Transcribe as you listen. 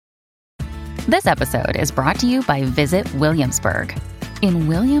This episode is brought to you by Visit Williamsburg. In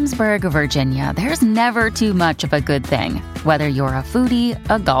Williamsburg, Virginia, there's never too much of a good thing. Whether you're a foodie,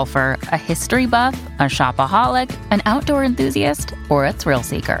 a golfer, a history buff, a shopaholic, an outdoor enthusiast, or a thrill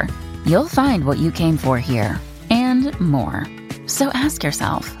seeker, you'll find what you came for here and more. So ask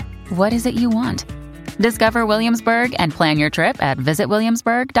yourself, what is it you want? Discover Williamsburg and plan your trip at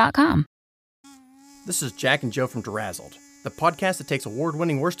visitwilliamsburg.com. This is Jack and Joe from Derazzled, the podcast that takes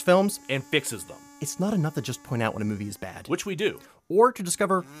award-winning worst films and fixes them. It's not enough to just point out when a movie is bad. Which we do. Or to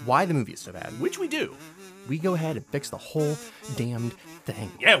discover why the movie is so bad. Which we do. We go ahead and fix the whole damned thing.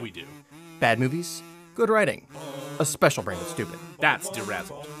 Yeah, we do. Bad movies, good writing, a special brand of stupid. That's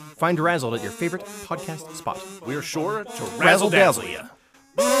Derazzled. Find Derazzled at your favorite podcast spot. We're sure to razzle-dazzle you.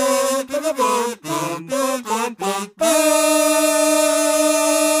 Derazzled.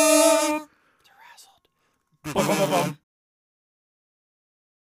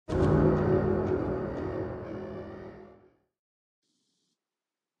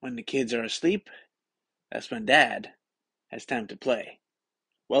 When the kids are asleep, that's when Dad has time to play.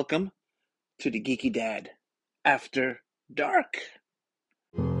 Welcome to the Geeky Dad After Dark.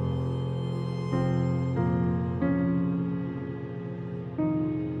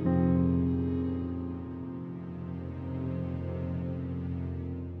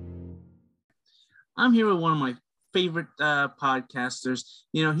 I'm here with one of my favorite podcasters.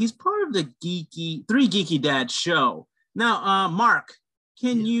 You know, he's part of the Three Geeky Dad show. Now, Marc,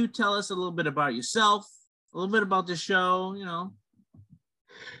 can you tell us a little bit about yourself, a little bit about the show, you know?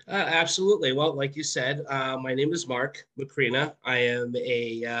 Absolutely. Well, like you said, my name is Marc Macrina. I am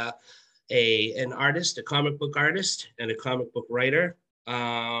an artist, a comic book artist, and a comic book writer.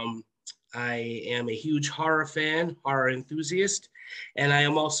 I am a huge horror fan, horror enthusiast, and I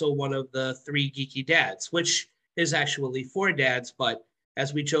am also one of the Three Geeky Dads, which is actually 4 dads, but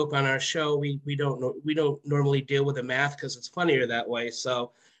as we joke on our show, we don't normally deal with the math because it's funnier that way.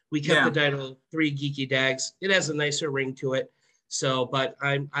 So we kept the title Three Geeky Dads. It has a nicer ring to it. So, but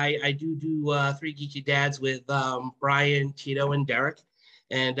I do Three Geeky Dads with Brian, Tito, and Derek.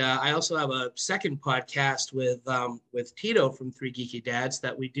 And I also have a second podcast with Tito from Three Geeky Dads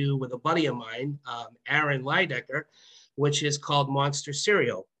that we do with a buddy of mine, Aaron Leidecker, which is called Monster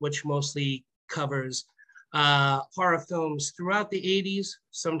Serial, which mostly covers horror films throughout the 80s.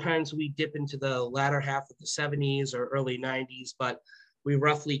 Sometimes we dip into the latter half of the 70s or early 90s, but we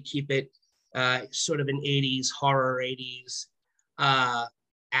roughly keep it sort of an 80s horror, 80s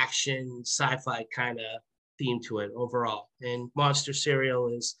action, sci-fi kind of theme to it overall. And Monster Serial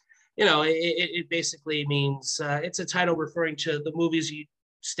is, you know, it basically means it's a title referring to the movies you'd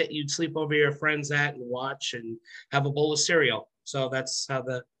sleep over your friends at and watch and have a bowl of cereal. So that's how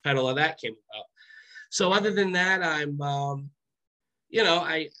the title of that came about. So other than that, I'm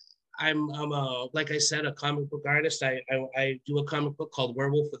like I said, a comic book artist. I do a comic book called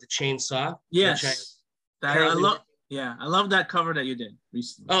Werewolf with a Chainsaw. Yes, I love that cover that you did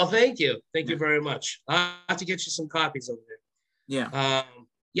recently. Oh, thank you very much. I'll have to get you some copies over there. Yeah.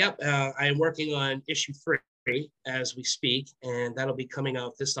 I am working on issue 3 as we speak, and that'll be coming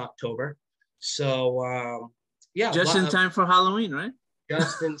out this October. So just in time for Halloween, right?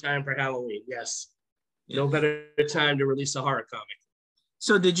 Just in time for Halloween, yes. No better time to release a horror comic.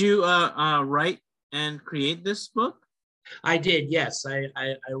 So did you write and create this book? I did, yes. I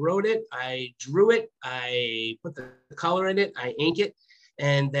wrote it, I drew it, I put the color in it, I ink it,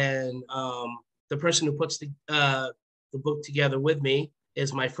 and then the person who puts the book together with me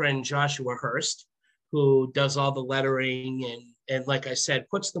is my friend Joshua Hurst, who does all the lettering and like I said,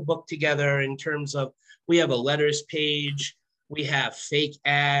 puts the book together in terms of, we have a letters page, we have fake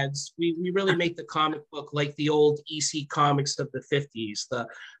ads. We really make the comic book like the old EC comics of the 50s, the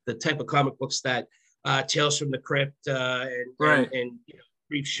type of comic books that Tales from the Crypt and you know,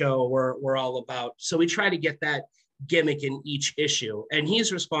 Creep Show were all about. So we try to get that gimmick in each issue, and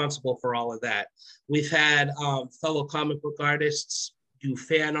he's responsible for all of that. We've had fellow comic book artists do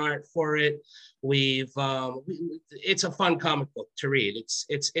fan art for it. It's a fun comic book to read.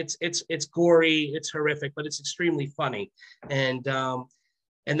 It's gory, it's horrific, but it's extremely funny. And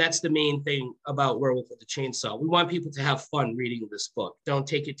that's the main thing about Werewolf with a Chainsaw. We want people to have fun reading this book. Don't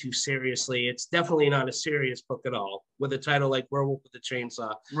take it too seriously. It's definitely not a serious book at all. With a title like Werewolf with a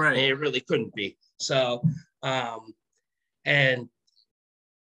Chainsaw, right? It really couldn't be. So, and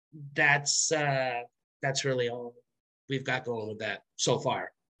that's really all we've got going with that so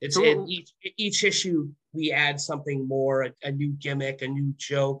far. It's in each issue we add something more, a new gimmick, a new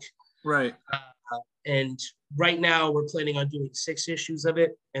joke. Right. And right now we're planning on doing 6 issues of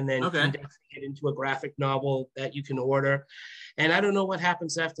it and then condensing it into a graphic novel that you can order. And I don't know what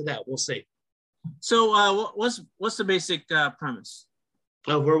happens after that. We'll see. So what's the basic premise?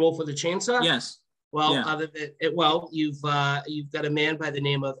 A werewolf with a chainsaw? Yes. Well, Yeah. other than it, well, you've got a man by the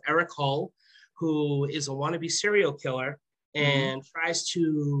name of Eric Hull, who is a wannabe serial killer and tries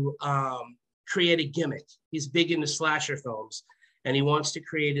to create a gimmick. He's big into slasher films, and he wants to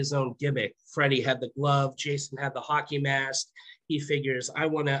create his own gimmick. Freddy had the glove, Jason had the hockey mask. He figures, I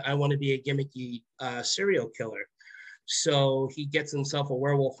wanna be a gimmicky serial killer. So he gets himself a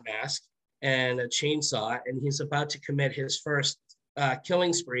werewolf mask and a chainsaw, and he's about to commit his first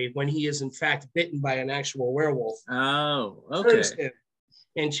killing spree when he is in fact bitten by an actual werewolf. Oh, okay. Turns him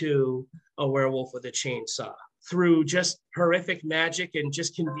into a werewolf with a chainsaw through just horrific magic and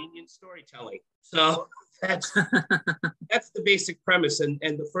just convenient storytelling. So that's the basic premise. And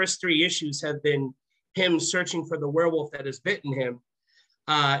the first 3 issues have been him searching for the werewolf that has bitten him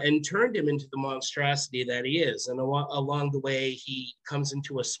and turned him into the monstrosity that he is. And along the way, he comes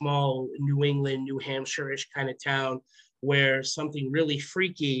into a small New England, New Hampshire-ish kind of town where something really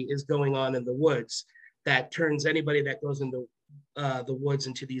freaky is going on in the woods that turns anybody that goes into the woods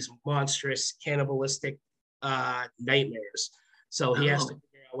into these monstrous, cannibalistic nightmares. So he has to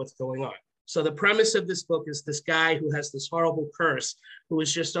figure out what's going on. So the premise of this book is this guy who has this horrible curse, who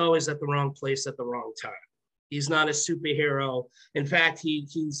is just always at the wrong place at the wrong time. He's not a superhero. In fact,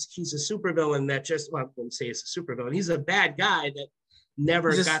 he's a supervillain that just, well, I wouldn't say he's a supervillain. He's a bad guy that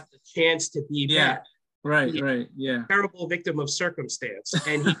never got the chance to be bad. Right, He's right, yeah. a terrible victim of circumstance.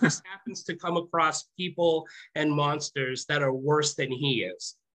 And he just happens to come across people and monsters that are worse than he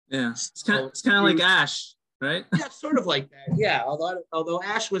is. Yeah, it's kind of like Ash, right? Yeah, sort of like that. Yeah, although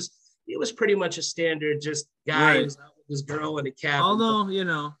Ash was pretty much a standard just guy who's out with his girl in a cabin. Although,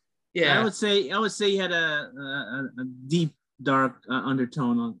 yeah, I would say he had a deep, dark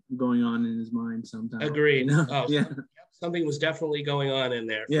undertone going on in his mind sometimes. Agreed. Oh, yeah. Something was definitely going on in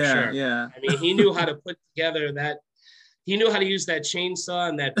there. For sure. Yeah. I mean, he knew how to put together he knew how to use that chainsaw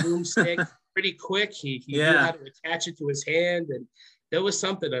and that boomstick pretty quick. He knew how to attach it to his hand, and there was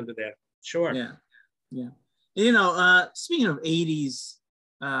something under there. Sure. Yeah. Yeah. Speaking of 80s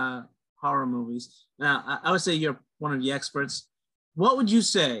horror movies, now I would say you're one of the experts. What would you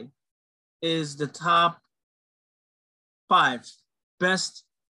say is the top 5 best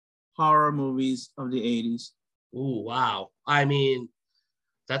horror movies of the 80s? Ooh, wow. I mean,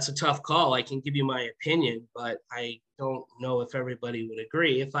 that's a tough call. I can give you my opinion, but I don't know if everybody would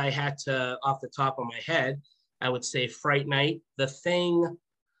agree. If I had to, off the top of my head, I would say Fright Night, The Thing,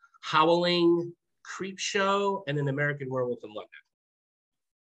 Howling, Creepshow, and An American Werewolf in London.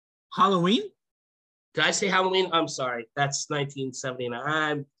 Halloween? Did I say Halloween? I'm sorry. That's 1979.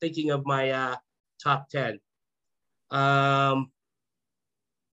 I'm thinking of my top 10. The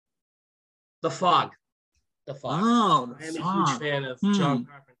Fog. The Fog. Oh, I am a huge fan of John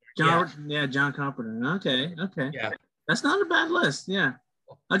Carpenter. John Carpenter. Okay. Yeah. That's not a bad list. Yeah.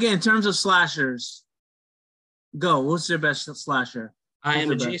 Okay, in terms of slashers, go. What's your best slasher? I am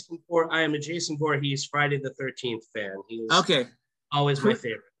a Jason Voorhees Friday the 13th fan. He's always my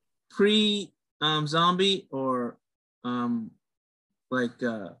favorite. Zombie or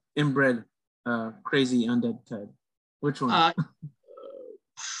inbred crazy undead type? Which one?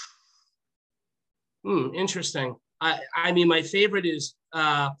 Interesting. I mean, my favorite is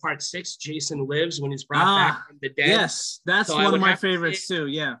part 6, Jason Lives, when he's brought back from the dead. Yes, that's one of my favorites too.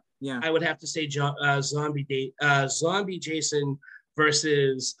 Yeah. I would have to say Zombie Jason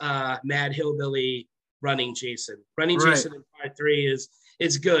versus Mad Hillbilly Running Jason. Jason in part 3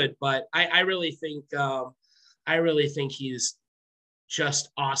 is good, but I really think he's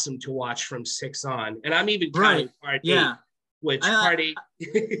just awesome to watch from 6 on. And I'm even counting part 8. Which part 8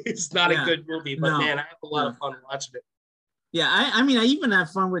 is not a good movie, but man, I have a lot of fun watching it. Yeah, I mean, I even have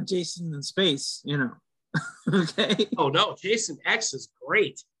fun with Jason in Space, Okay. Oh no, Jason X is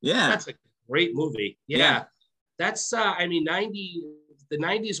great. Yeah, that's a great movie. Yeah. That's the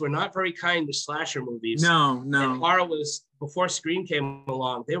 90s were not very kind to slasher movies. No. And horror was, before Scream came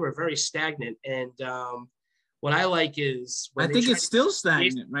along, they were very stagnant. And what I like is I think it's still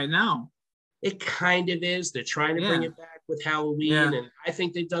stagnant right now. It kind of is. They're trying to bring it back with Halloween, and I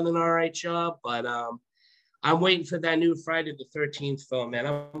think they've done an all right job. But I'm waiting for that new Friday the 13th film, man.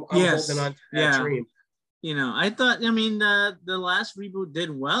 I'm holding on to that dream. I thought. I mean, the last reboot did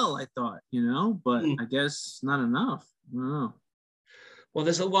well. I thought, but I guess not enough. I don't know. Well,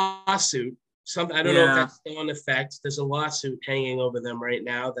 there's a lawsuit. I don't know if that's still in effect. There's a lawsuit hanging over them right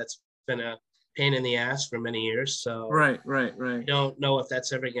now. That's been a pain in the ass for many years. So right. I don't know if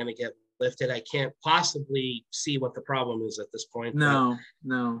that's ever going to get lifted. I can't possibly see what the problem is at this point. No.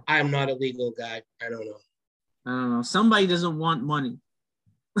 I'm not a legal guy. I don't know. Somebody doesn't want money.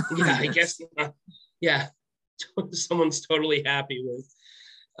 Yeah, I guess. Yeah, someone's totally happy with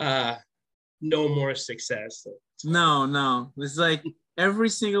no more success. No. It's like every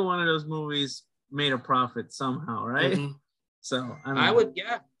single one of those movies made a profit somehow, right? Mm-hmm. So I would,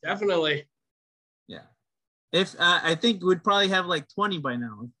 yeah, definitely. Yeah. If I think we'd probably have like 20 by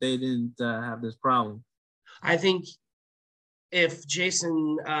now if they didn't have this problem. I think if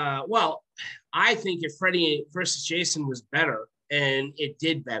Jason, I think if Freddy versus Jason was better and it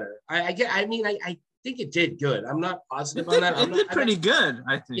did better, I think it did good. I'm not positive on that. It did pretty good,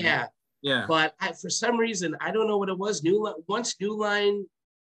 I think. Yeah. But for some reason, I don't know what it was. Once New Line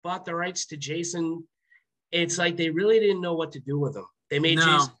bought the rights to Jason, it's like they really didn't know what to do with him. They made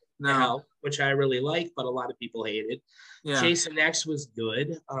Jason Hell, which I really liked, but a lot of people hated. Yeah. Jason X was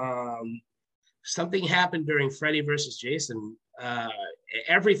good. Something happened during Freddy versus Jason.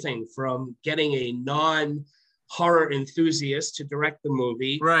 Everything from getting a non-horror enthusiast to direct the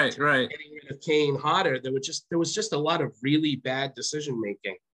movie, right, getting rid of Kane Hodder. There was just a lot of really bad decision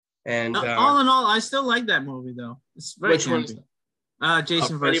making. And all in all, I still like that movie though. It's very campy.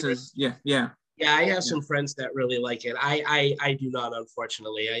 Jason versus yeah. Yeah, I have some friends that really like it. I do not,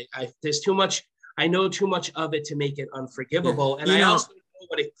 unfortunately. There's too much. I know too much of it to make it unforgivable, and I also know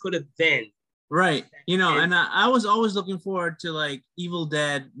what it could have been. Right, and I was always looking forward to like Evil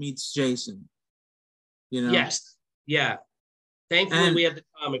Dead meets Jason. Yes, yeah. Thankfully, we have the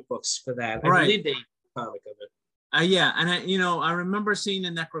comic books for that. I believe they have a comic of it. Yeah, and I remember seeing the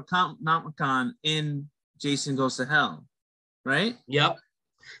Necronomicon in Jason Goes to Hell, right? Yep,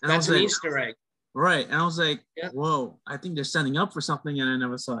 and that's an Easter egg. Right, and I was like, whoa, I think they're setting up for something, and I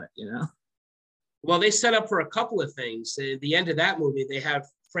never saw it, Well, they set up for a couple of things. At the end of that movie, they have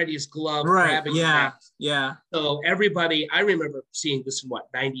Freddy's glove grabbing yeah. So everybody, I remember seeing this in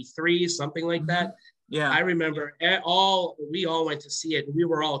 93, something like that. Yeah. I remember we all went to see it, and we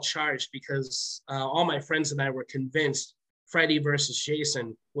were all charged because all my friends and I were convinced Freddy versus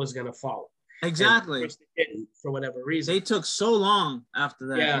Jason was going to follow. Exactly. And they didn't, for whatever reason. They took so long after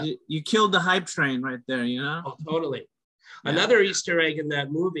that. Yeah. You killed the hype train right there, Oh, totally. Yeah. Another Easter egg in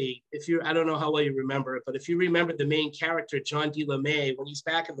that movie, I don't know how well you remember it, but if you remember the main character, John D. LeMay, when he's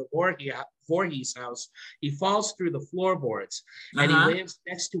back in the Voorhees house, he falls through the floorboards and he lands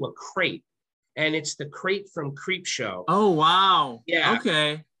next to a crate. And it's the crate from Creepshow. Oh, wow. Yeah.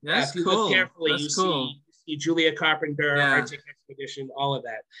 Okay. That's if you cool. Look carefully, That's you cool. see Julia Carpenter, Arctic Expedition, all of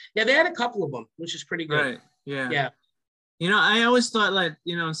that. Yeah, they had a couple of them, which is pretty good. Right. Yeah. Yeah. I always thought like,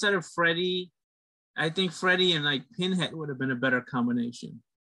 instead of Freddy, I think Freddy and like Pinhead would have been a better combination.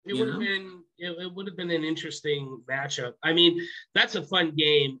 It would have been an interesting matchup. I mean, that's a fun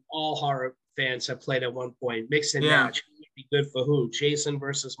game. All horror fans have played at one point. Mix and match. Who would be good for who? Jason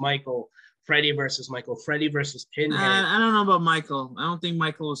versus Michael. Freddy versus Michael. Freddy versus Pinhead. I don't know about Michael. I don't think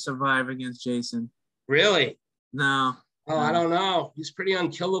Michael will survive against Jason. Really? No. Oh, I don't know. He's pretty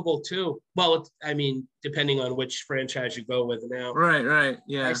unkillable too. Well, I mean, depending on which franchise you go with now. Right.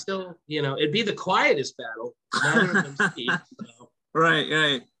 Yeah. I still, it'd be the quietest battle. Neither of them speak, so.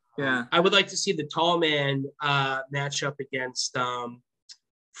 Right. Yeah. I would like to see the Tall Man match up against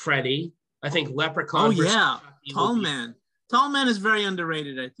Freddy. I think Leprechaun. Oh yeah, Tall Man. Tall Man is very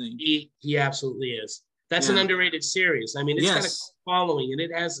underrated, I think. He absolutely is. That's an underrated series. I mean, it's got a following and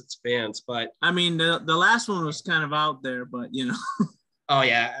it has its fans, but I mean, the last one was kind of out there, but Oh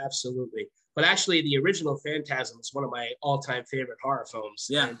yeah, absolutely. But actually, the original Phantasm is one of my all-time favorite horror films.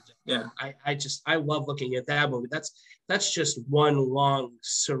 Yeah, and, I love looking at that movie. That's just one long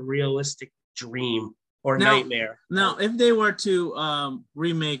surrealistic dream or nightmare. Now, if they were to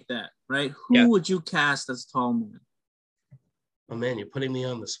remake that, right? Who would you cast as Tall Man? Oh man, you're putting me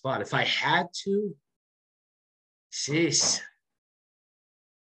on the spot. If I had to, jeez.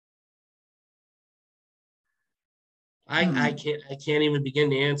 I can't even begin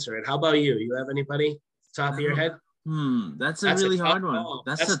to answer it. How about you? You have anybody top of your head? That's a really hard one.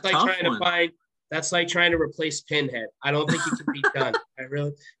 That's a tough one. That's like trying to replace Pinhead. I don't think it can be done.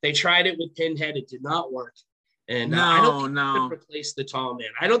 They tried it with Pinhead. It did not work. And I don't think you could replace the Tall Man.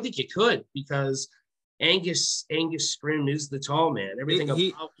 I don't think you could because Angus Scrimm is the Tall Man. Everything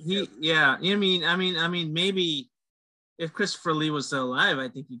about him. Yeah. I mean, maybe if Christopher Lee was still alive, I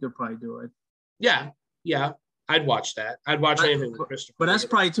think he could probably do it. Yeah. I'd watch that. I'd watch anything with Christopher. But that's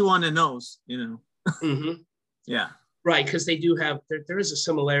probably too on the nose, Mm-hmm. Yeah. Right, because they do have there is a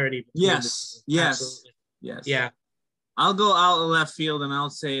similarity. Yes. Yeah. I'll go out of left field and I'll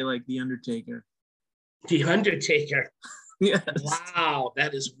say like The Undertaker. The Undertaker. Yes. Wow,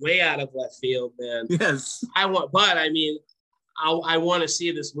 that is way out of left field, man. Yes. I I want to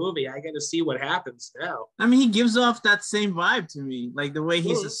see this movie. I got to see what happens now. I mean, he gives off that same vibe to me, like the way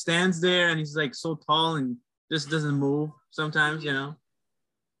he Mhm. just stands there and he's like so tall and just doesn't move sometimes, you know.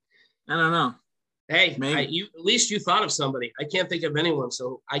 I don't know. Hey, Maybe. at least you thought of somebody. I can't think of anyone,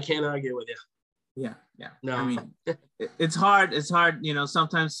 so I can't argue with you. Yeah. No. I mean, it's hard. It's hard, you know.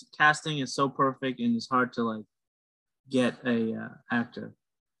 Sometimes casting is so perfect, and it's hard to like get a actor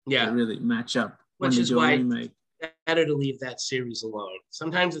that really match up when Which they is do a why remake. it's better to leave that series alone.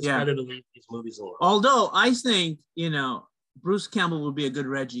 Sometimes it's better to leave these movies alone. Although I think, you know, Bruce Campbell would be a good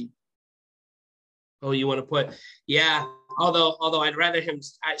Reggie. Oh, you want to put, yeah. Although I'd rather him.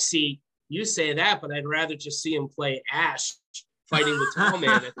 I see you say that, but I'd rather just see him play Ash fighting the Tall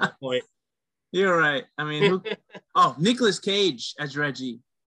Man at that point. You're right. I mean, Nicolas Cage as Reggie.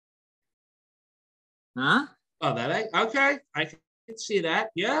 Huh? Oh, okay. I can see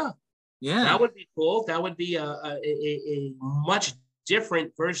that. Yeah. Yeah. That would be cool. That would be a much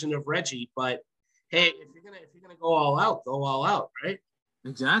different version of Reggie. But hey, if you're gonna go all out, right?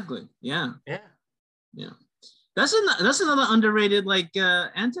 Exactly. Yeah. Yeah. That's another underrated like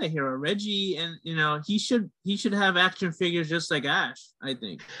anti-hero, Reggie, and you know he should have action figures just like Ash, I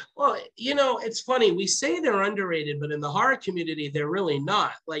think. Well, you know, it's funny. We say they're underrated, but in the horror community, they're really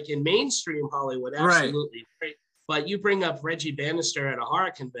not. Like in mainstream Hollywood, absolutely. Right. But you bring up Reggie Bannister at a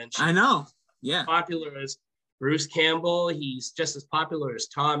horror convention. I know. Yeah. Popular as Bruce Campbell. He's just as popular as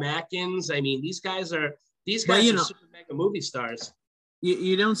Tom Atkins. I mean, these guys are super mega movie stars.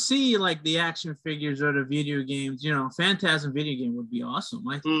 You don't see like the action figures or the video games. You know, Phantasm video game would be awesome.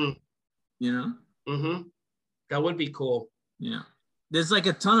 I think. You know. Mm-hmm. That would be cool. Yeah. There's like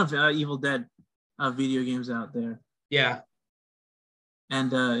a ton of Evil Dead video games out there. Yeah.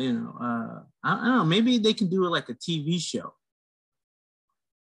 And you know, I don't know. Maybe they can do like a TV show.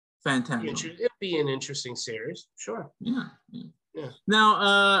 Phantasm. It'd be an interesting series. Sure. Yeah.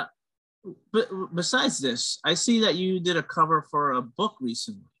 Now, but besides this, I see that you did a cover for a book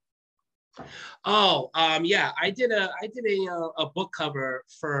recently. Oh, yeah, I did a book cover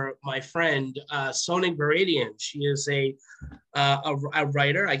for my friend Sonig Baradian. She is a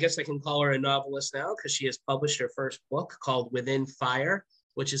writer. I guess I can call her a novelist now because she has published her first book called Within Fire,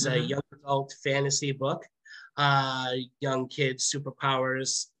 which is a young adult fantasy book. Young kids,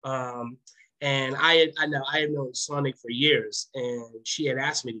 superpowers. And I have known Sonic for years, and she had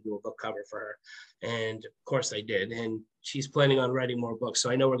asked me to do a book cover for her, and of course I did. And she's planning on writing more books,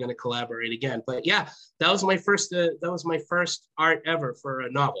 so I know we're going to collaborate again. But yeah, that was my first art ever for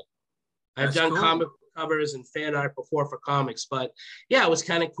a novel. I've done comic covers and fan art before for comics, but yeah, it was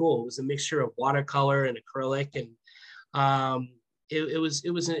kind of cool. It was a mixture of watercolor and acrylic, and it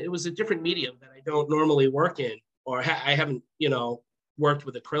was a different medium that I don't normally work in, or I haven't worked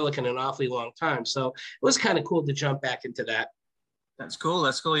with acrylic in an awfully long time. So it was kind of cool to jump back into that. That's cool.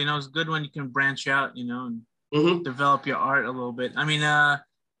 You know, it's good when you can branch out, you know, and develop your art a little bit. I mean, I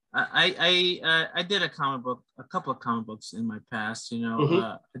did a couple of comic books in my past, you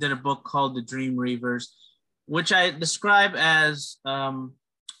know. I did a book called The Dream Reavers, which I describe as,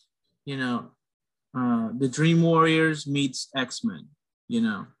 you know, the Dream Warriors meets X-Men, you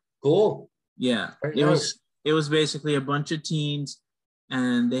know. Cool. Yeah. It was basically a bunch of teens,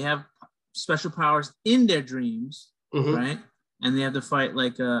 and they have special powers in their dreams, right? And they have to fight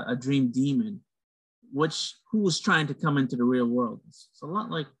like a dream demon, who was trying to come into the real world. It's a lot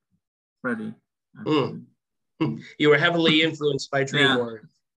like Freddy. You were heavily influenced by Dream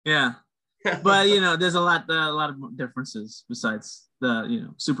Warriors. Yeah. But you know, there's a lot of differences besides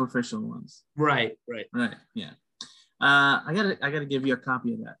the superficial ones. Right. Yeah. I gotta give you a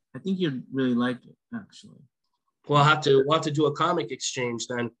copy of that. I think you'd really like it, actually. We'll have to do a comic exchange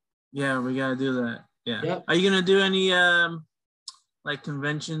then. Yeah, we gotta do that. Yeah. Yep. Are you gonna do any like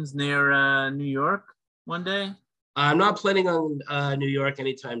conventions near New York one day? I'm not planning on New York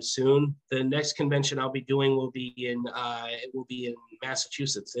anytime soon. The next convention I'll be doing will be in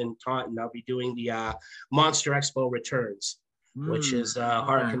Massachusetts, in Taunton. I'll be doing the Monster Expo Returns, which is a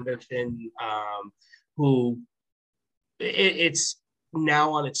horror convention. It's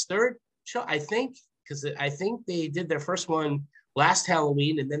now on its third show, I think, because I think they did their first one last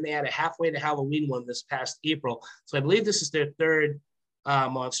Halloween, and then they had a halfway to Halloween one this past April. So I believe this is their third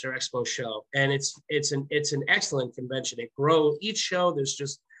Monster Expo show, and it's an excellent convention. It grows each show. There's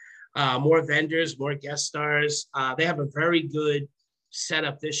just more vendors, more guest stars. They have a very good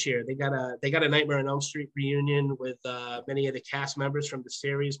setup this year. They got a Nightmare on Elm Street reunion with many of the cast members from the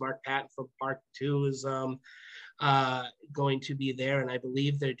series. Marc Patton from Part 2 is going to be there, and I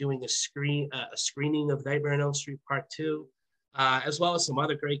believe they're doing a screening of Nightmare on Elm Street Part 2, as well as some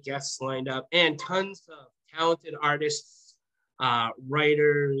other great guests lined up, and tons of talented artists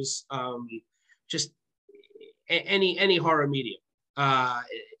writers, just any horror medium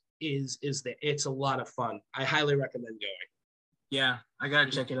it's a lot of fun. I highly recommend going. Yeah, I gotta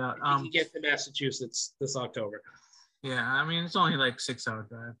check it out. You can get to Massachusetts this October. Yeah, I mean it's only like 6-hour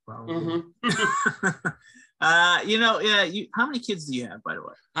drive, probably. Mm-hmm. How many kids do you have, by the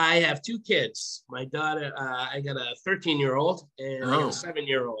way? I have 2 kids. My daughter, I got a 13-year-old and I got a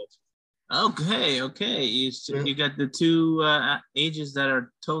 7-year-old. Okay. You got the 2 ages that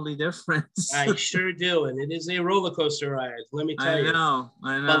are totally different. I sure do, and it is a roller coaster ride. Let me tell you. I know.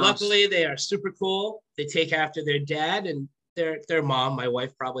 But luckily, they are super cool. They take after their dad and their mom. My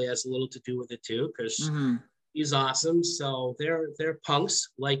wife probably has a little to do with it too, because he's awesome. So they're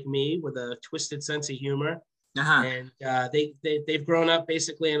punks like me with a twisted sense of humor. And they've grown up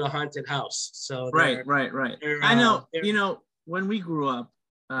basically in a haunted house. So right. I know. When we grew up,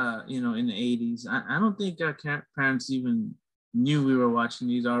 in the 80s, I don't think our parents even knew we were watching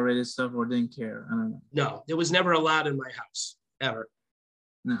these R-rated stuff or didn't care. I don't know. No, it was never allowed in my house ever.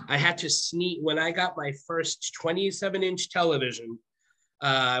 No, I had to sneak when I got my first 27-inch television.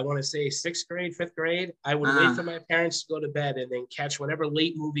 I want to say 6th grade, 5th grade. I would wait for my parents to go to bed and then catch whatever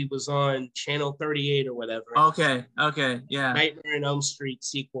late movie was on channel 38 or whatever. Okay, yeah. Nightmare on Elm Street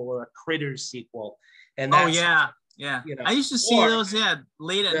sequel or a Critters sequel. And that's, yeah. I used to see those,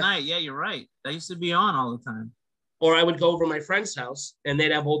 late at night. Yeah, you're right. That used to be on all the time. Or I would go over to my friend's house and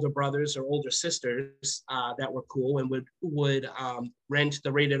they'd have older brothers or older sisters that were cool and would rent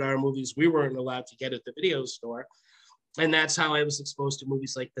the rated R movies we weren't allowed to get at the video store. And that's how I was exposed to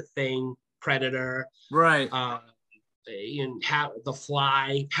movies like The Thing, Predator, right? The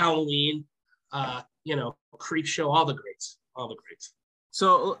Fly, Halloween, Creep Show, all the greats.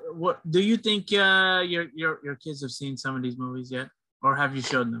 So, what do you think? Your kids have seen some of these movies yet, or have you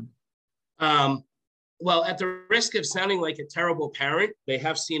shown them? Well, at the risk of sounding like a terrible parent, they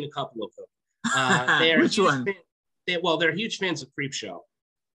have seen a couple of them. Which one? They're huge fans of Creep Show.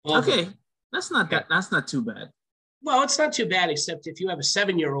 Okay, that's not too bad. Well, it's not too bad, except if you have a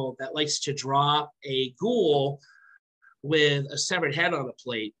 7-year-old that likes to draw a ghoul with a severed head on a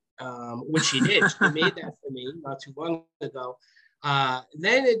plate, which she did. She made that for me not too long ago.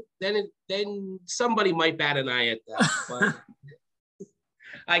 Then somebody might bat an eye at that. But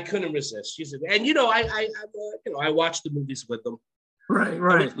I couldn't resist. She said, and I watch the movies with them.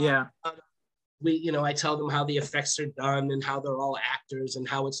 Right, yeah. I tell them how the effects are done and how they're all actors and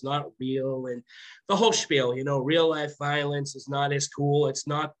how it's not real and the whole spiel. Real life violence is not as cool. It's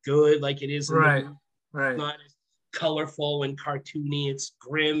not good like it is. Right. It's not as colorful and cartoony. It's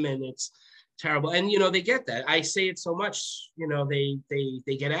grim and it's terrible. And they get that. I say it so much. They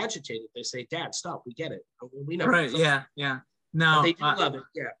get agitated. They say, "Dad, stop. We get it. We know." Right. Yeah. No, they do love it.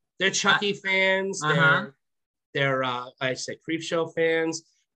 Yeah, they're Chucky fans. They're I say Creep Show fans.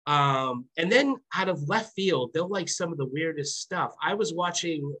 And then out of left field, they'll like some of the weirdest stuff. I was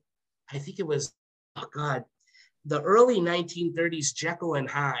watching, I think it was, the early 1930s Jekyll and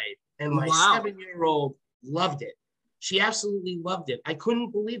Hyde, and my 7-year-old loved it. She absolutely loved it. I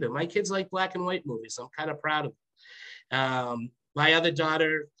couldn't believe it. My kids like black and white movies. I'm kind of proud of them. My other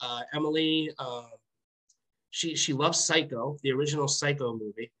daughter, Emily, she loves Psycho, the original Psycho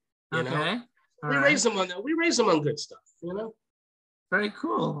movie. Okay. We raise them on good stuff, Very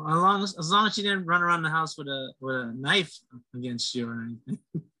cool. As long as she didn't run around the house with a knife against you or anything.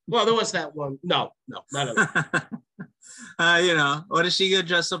 Well, there was that one. No, not at all. What is she gonna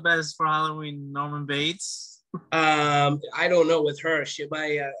dress up as for Halloween? Norman Bates? I don't know with her.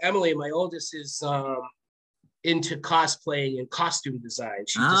 Emily, my oldest, is into cosplaying and costume design.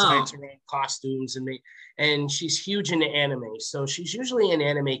 She designs her own costumes and she's huge into anime. So she's usually an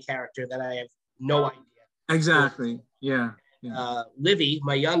anime character that I have no idea. Exactly. Yeah. Livy,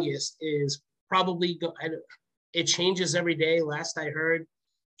 my youngest, is probably it changes every day. Last I heard,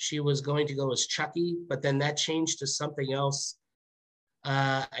 she was going to go as Chucky, but then that changed to something else.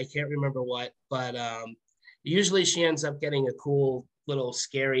 I can't remember what, but usually she ends up getting a cool little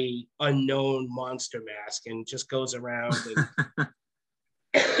scary unknown monster mask and just goes around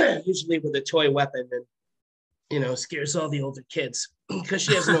and usually with a toy weapon and scares all the older kids because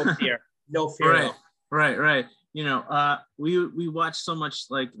she has no fear. Right. We watch so much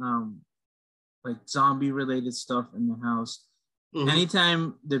like zombie related stuff in the house. Mm-hmm.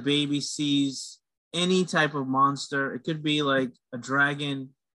 Anytime the baby sees any type of monster, it could be like a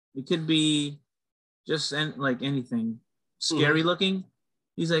dragon, it could be just like anything scary looking.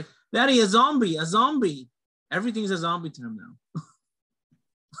 He's like, "Daddy, a zombie. Everything's a zombie to him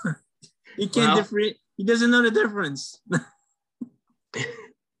now." He can't differentiate. He doesn't know the difference.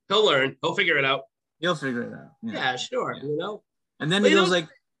 He'll learn. He'll figure it out. You'll figure it out. Yeah, sure. And then he goes like,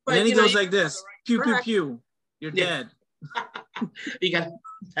 like this, pew, pew, track. pew. You're dead.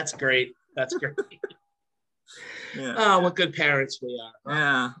 That's great. That's great. Yeah. Oh, what good parents we are.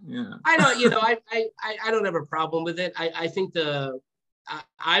 Huh? Yeah. I don't, I don't have a problem with it. I think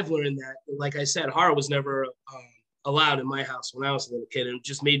I've learned that, like I said, horror was never allowed in my house when I was a little kid, and it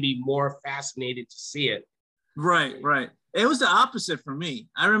just made me more fascinated to see it. Right. It was the opposite for me.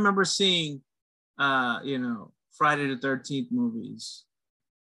 I remember seeing, Friday the 13th movies,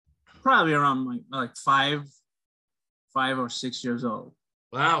 probably around like 5 or 6 years old.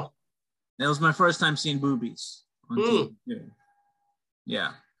 Wow. That was my first time seeing boobies on TV.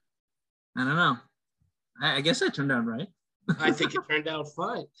 Yeah. I don't know. I guess I turned out right. I think it turned out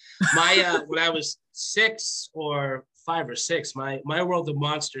fine. When I was 5 or 6, my world of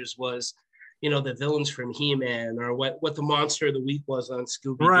monsters was, the villains from He-Man, or what the monster of the week was on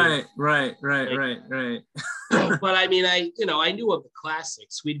Scooby-Doo. Right. But I mean, I knew of the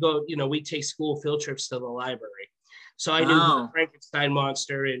classics. We'd go, we'd take school field trips to the library. So I knew who the Frankenstein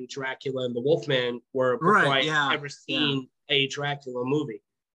monster and Dracula and the Wolfman were before I had ever seen a Dracula movie.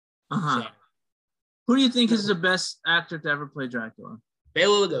 So, who do you think is the best actor to ever play Dracula?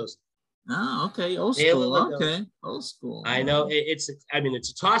 Bela Lugosi. Oh, okay. Old school. Okay. Old school. I know it's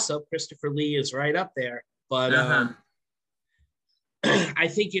a toss-up. Christopher Lee is right up there. But I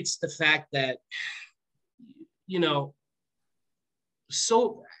think it's the fact that,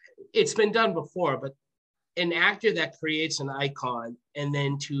 so it's been done before, but an actor that creates an icon and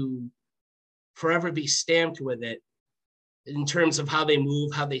then to forever be stamped with it in terms of how they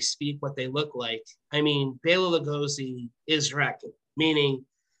move, how they speak, what they look like. I mean, Bela Lugosi is Dracula, meaning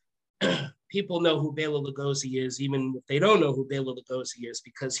people know who Bela Lugosi is, even if they don't know who Bela Lugosi is,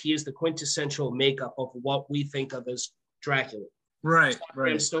 because he is the quintessential makeup of what we think of as Dracula. Right.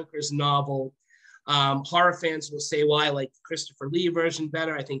 Bram Stoker's novel. Horror fans will say, well, I like the Christopher Lee version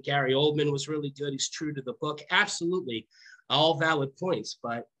better. I think Gary Oldman was really good. He's true to the book. Absolutely. All valid points.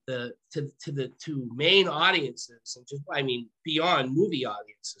 But to main audiences, and beyond movie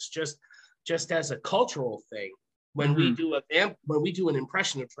audiences, just as a cultural thing, when we do an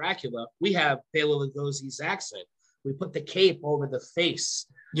impression of Dracula, we have Bela Lugosi's accent. We put the cape over the face.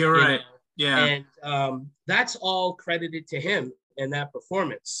 You're right. Yeah. And that's all credited to him and that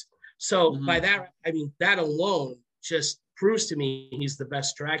performance. So by that, that alone just proves to me he's the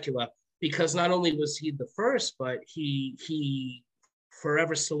best Dracula, because not only was he the first, but he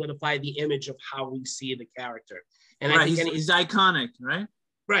forever solidified the image of how we see the character. And I think he's iconic, right?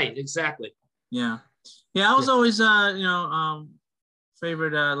 Right, exactly. Yeah. I was always,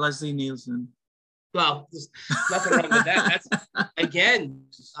 favorite Leslie Nielsen. Well, there's nothing wrong with that. That's, again,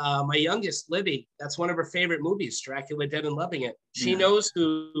 my youngest, Libby, that's one of her favorite movies, Dracula Dead and Loving It. She knows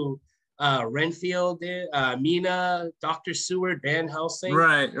who Renfield did, Mina, Dr. Seward, Van Helsing.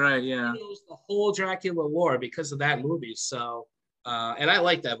 Right, yeah. She knows the whole Dracula lore because of that movie. So, and I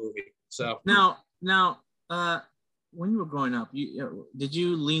like that movie. So now, when you were growing up, did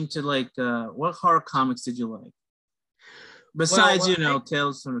you lean to what horror comics did you like? Besides,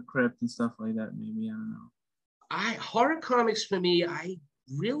 Tales from the Crypt and stuff like that, maybe, I don't know. Horror comics for me, I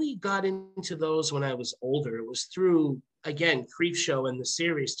really got into those when I was older. It was through, again, Creepshow and the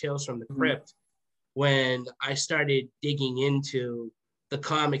series Tales from the Crypt, when I started digging into the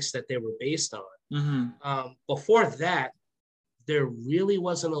comics that they were based on. Before that, there really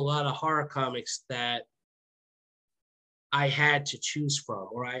wasn't a lot of horror comics that I had to choose from,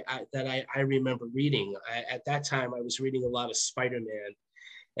 or I remember reading. At that time, I was reading a lot of Spider-Man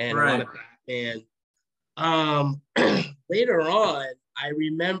and a lot of Batman. Later on, I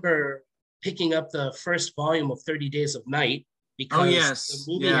remember picking up the first volume of 30 Days of Night because the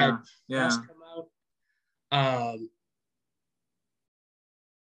movie had just come out.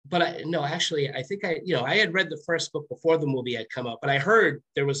 But I think I had read the first book before the movie had come out, but I heard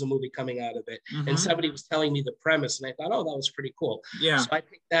there was a movie coming out of it, and somebody was telling me the premise, and I thought, oh, that was pretty cool. Yeah. So I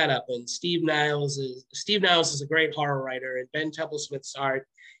picked that up, and Steve Niles is a great horror writer, and Ben Templesmith's art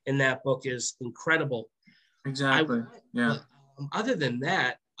in that book is incredible. Exactly. Other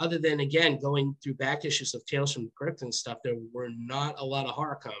than again going through back issues of Tales from the Crypt and stuff, there were not a lot of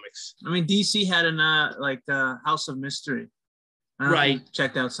horror comics. I mean, DC had House of Mystery. Right.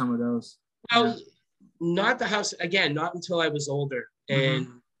 Checked out some of those. Well, not the house again, not until I was older and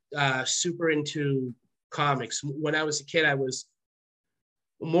super into comics. When I was a kid, I was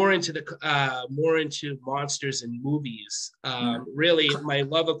more into monsters and movies. Really, my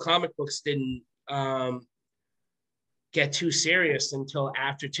love of comic books didn't get too serious until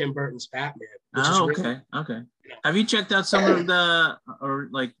after Tim Burton's Batman. Okay. Have you checked out some of the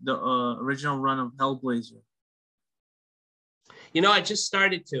original run of Hellblazer? I just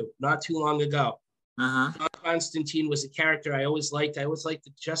started to not too long ago. Uh-huh. John Constantine was a character I always liked. I always liked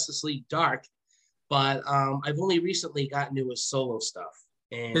the Justice League Dark, but I've only recently gotten to his solo stuff.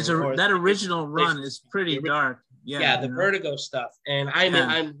 And That original run is pretty dark. Yeah, the Vertigo stuff, and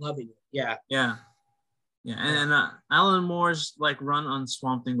I'm loving it. Yeah. And Alan Moore's run on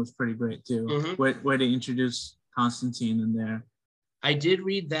Swamp Thing was pretty great too. Mm-hmm. Where they introduced Constantine in there. I did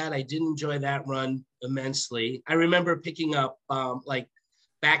read that. I did enjoy that run immensely. I remember picking up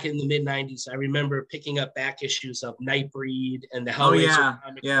back in the mid '90s. I remember picking up back issues of Nightbreed and the Hellraiser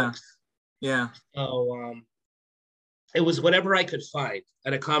comic books. Yeah. So it was whatever I could find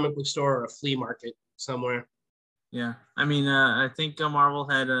at a comic book store or a flea market somewhere. Yeah, I mean, I think Marvel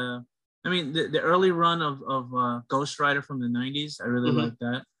had the early run of Ghost Rider from the '90s. I really liked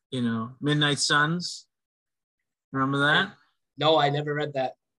that. Midnight Suns. Remember that? No, I never read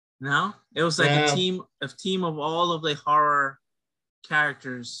that. No, it was like a team of all of the horror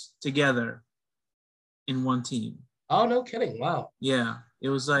characters together in one team. Oh, no kidding! Wow. Yeah, it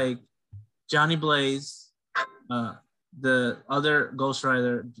was like Johnny Blaze, the other Ghost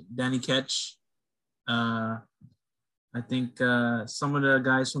Rider, Danny Ketch. I think some of the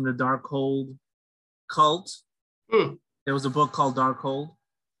guys from the Darkhold cult. There was a book called Darkhold.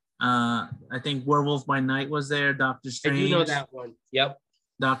 I think Werewolf by Night was there. Doctor Strange. I do know that one. Yep.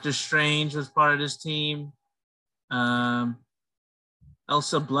 Doctor Strange was part of this team. Elsa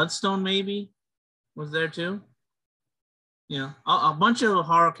Bloodstone maybe was there too. A bunch of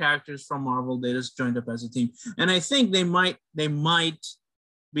horror characters from Marvel. They just joined up as a team, and I think they might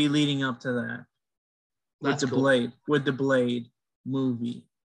be leading up to that. That's with the Blade movie.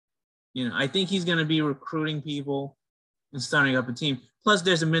 I think he's going to be recruiting people and starting up a team. Plus,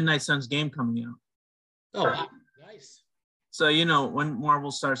 there's a Midnight Suns game coming out. Oh, wow. Nice. So, when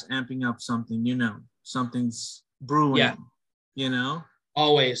Marvel starts amping up something, something's brewing,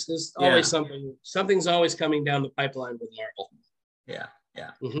 Always. There's always something. Something's always coming down the pipeline with Marvel. Yeah.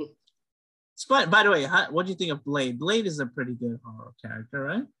 Mm-hmm. But, by the way, what do you think of Blade? Blade is a pretty good horror character,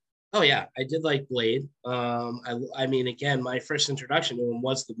 right? Oh yeah, I did like Blade. I mean, again, my first introduction to him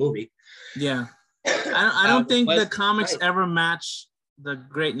was the movie. Yeah, I don't think the comics ever match the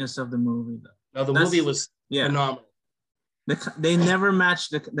greatness of the movie, though. No, the movie was phenomenal. They never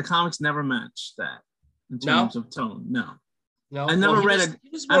matched the comics. Never matched that in terms of tone. No. I never read He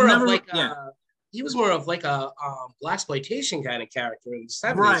was more of like he was more of like a blaxploitation kind of character in the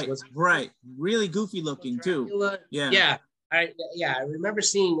 70s. Right. Really goofy looking too. Yeah. I remember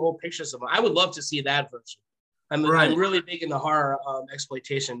seeing old pictures of him. I would love to see that version. I'm really big into horror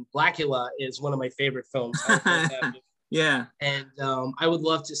exploitation. Blackula is one of my favorite films. Yeah. And I would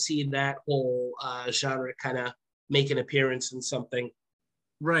love to see that whole genre kind of make an appearance in something.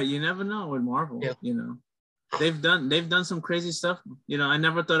 Right. You never know with Marvel. They've done some crazy stuff. I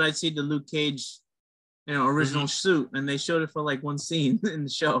never thought I'd see the Luke Cage, original suit, and they showed it for like one scene in the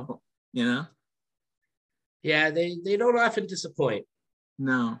show. Yeah, they don't often disappoint.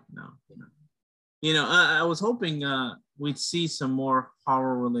 No. I was hoping we'd see some more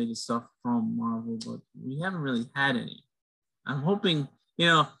horror-related stuff from Marvel, but we haven't really had any. I'm hoping,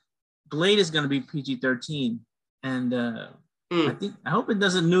 Blade is going to be PG-13, and I hope it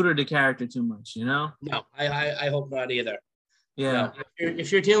doesn't neuter the character too much. No, I hope not either. Yeah.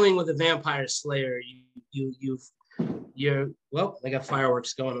 If you're dealing with a vampire slayer, you're well. I got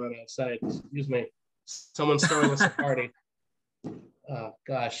fireworks going on outside. Excuse me. Someone's throwing us a party. Oh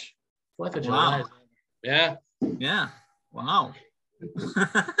gosh. 4th of July. Yeah. Yeah. Wow.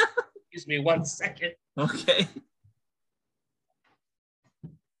 Excuse me 1 second. Okay.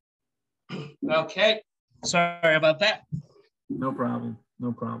 Okay. Sorry about that. No problem.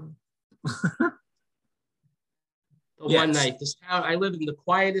 One night, this town, I live in the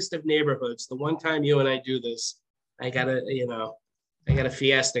quietest of neighborhoods. The one time you and I do this, I got a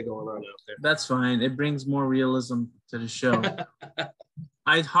fiesta going on out there. That's fine. It brings more realism to the show.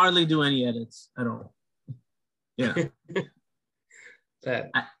 I hardly do any edits at all. Yeah.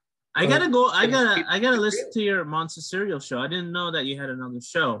 I gotta go. I gotta listen to your Monster Serial show. I didn't know that you had another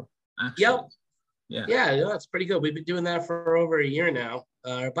show. Actually. Yep. Yeah. Yeah, it's pretty good. We've been doing that for over a year now,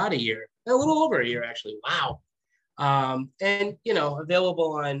 about a year, a little over a year actually. Wow. And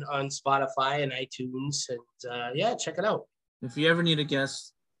available on Spotify and iTunes, and check it out. If you ever need a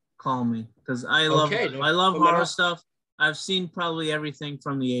guest, call me, because I love horror stuff. I've seen probably everything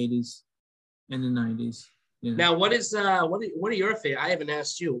from the 80s and the 90s. Now, what are your favorite? I haven't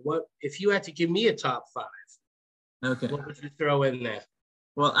asked you. What if you had to give me a top 5? Okay. What would you throw in there?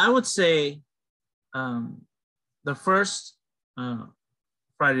 Well, I would say the first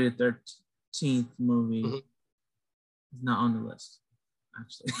Friday the 13th movie It's not on the list,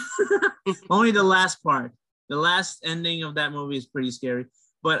 actually. Only the last part. The last ending of that movie is pretty scary.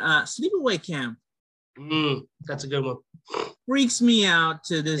 But Sleepaway Camp. That's a good one. Freaks me out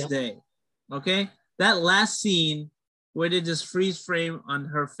to this Yep. day. Okay? That last scene where they just freeze frame on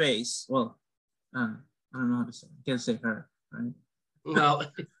her face. Well, I don't know how to say it. I can't say her, right?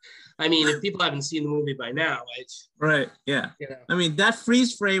 Well, I mean, if people haven't seen the movie by now, it's Right, yeah. you know. I mean, that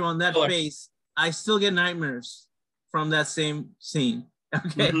freeze frame on that Sure. face, I still get nightmares from that same scene.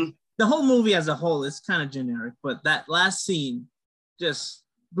 Okay? Mhm. The whole movie as a whole is kind of generic, but that last scene just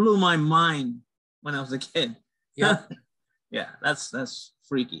blew my mind when I was a kid. Yeah. Yeah, that's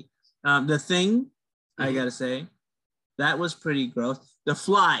freaky. The Thing, I Mhm. gotta say, that was pretty gross. The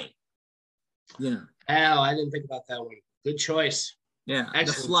Fly, you know, Oh, I didn't think about that one. Good choice. yeah, The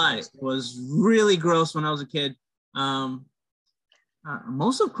Excellent Fly choice. was really gross when I was a kid.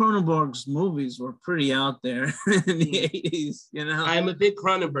 Most of Cronenberg's movies were pretty out there in the 80s, you know. I'm a big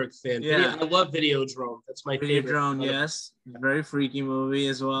Cronenberg fan. Yeah. I love Videodrome. That's my Video favorite. Drone, yes, very freaky movie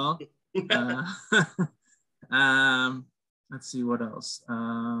as well. Let's see what else.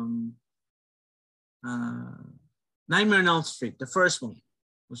 Nightmare on Elm Street, the first one,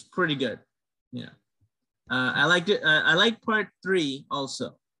 was pretty good. Yeah, I liked it. I like part 3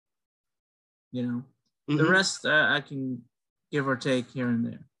 also. You know, the Mhm. rest I can give or take here and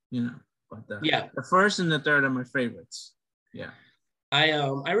there. You know, but Yeah. the first and the third are my favorites. Yeah, I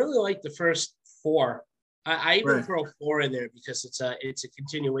really like the first 4. I even Right. throw 4 in there because it's a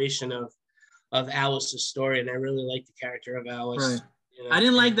continuation of Alice's story, and I really like the character of Alice. right. You know, I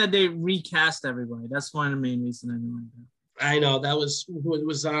didn't like and that they recast everybody. That's one of the main reasons I didn't like that. I know that was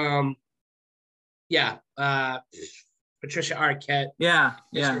Patricia Arquette Yeah, was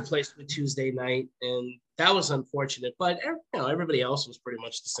yeah, replaced with Tuesday Night, and that was unfortunate. But everybody else was pretty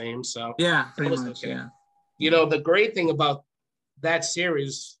much the same. So yeah, that pretty was much. okay. Yeah, You know, the great thing about that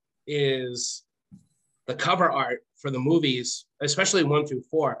series is the cover art for the movies, especially 1 through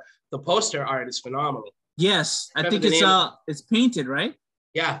 4. The poster art is phenomenal. yes. I Remember think the name? it's painted, right?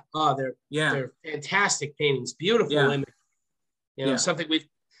 Yeah. Oh, they're Yeah, fantastic paintings, beautiful Yeah. image. You know, Yeah. something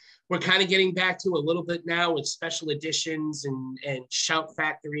we're kind of getting back to a little bit now with special editions and Shout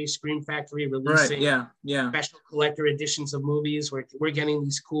Factory, Scream Factory right. releasing Yeah, special collector editions of movies. We're getting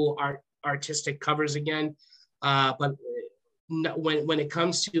these cool artistic covers again. But when it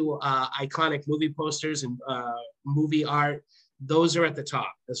comes to iconic movie posters and movie art, those are at the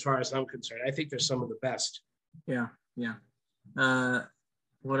top as far as I'm concerned. I think they're some of the best. yeah.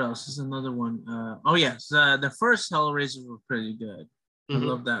 What else is another one? Oh yes, the first Hellraisers were pretty good. I Mhm.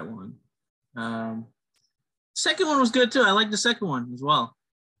 love that one. Second one was good too. I like the second one as well.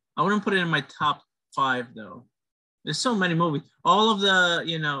 I wouldn't put it in my top 5 though. There's so many movies. All of the,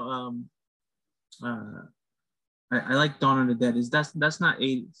 I like Dawn of the Dead. That's not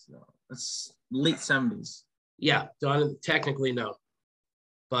 80s though. That's late 70s. Yeah, technically no,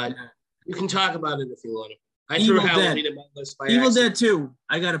 but Yeah. you can talk about it if you want to. I Evil threw Halloween Dead. in my list by Evil accident. Dead 2.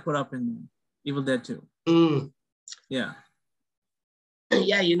 I gotta put up in there. Evil Dead 2. Yeah.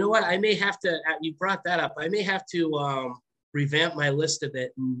 Yeah, you know what? I may have to. You brought that up. I may have to revamp my list a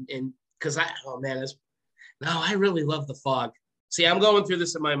bit, and because I really love The Fog. See, I'm going through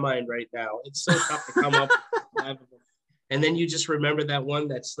this in my mind right now. It's so tough to come up with. And then you just remember that one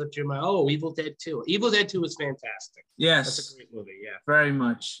that slipped your mind. Oh, Evil Dead 2. Evil Dead 2 is fantastic. Yes. That's a great movie. Yeah. Very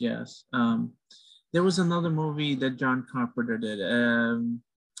much. Yes. There was another movie that John Carpenter did.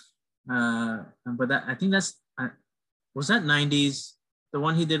 But I think was that 90s? The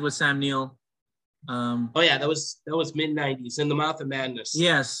one he did with Sam Neill. Oh yeah, that was mid 90s. In the Mouth of Madness.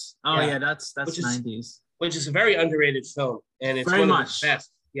 Yes. Oh Yeah. yeah, that's Which is- 90s. Which is a very underrated film, and it's Very one much. of the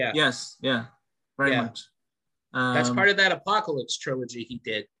best. Yeah. Yes. Yeah. Very Yeah. much. That's part of that Apocalypse trilogy he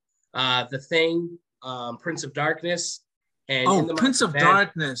did. The Thing, Prince of Darkness, and In the Prince Mouth of Madness.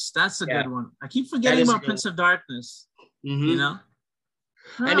 Darkness. That's a Yeah. good one. I keep forgetting is a about good Prince of Darkness. Mhm. You know.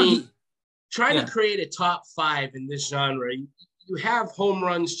 I mean, trying yeah. to create a top 5 in this genre, you have home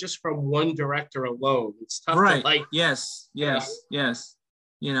runs just from one director alone. It's tough right. to Yes. Yes.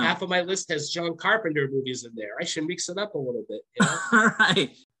 You know. Half of my list has John Carpenter movies in there. I should mix it up a little bit. You know? All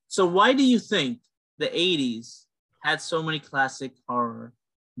right. So why do you think the 80s had so many classic horror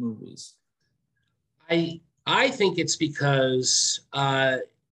movies? I think it's because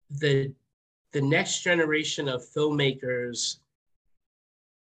the next generation of filmmakers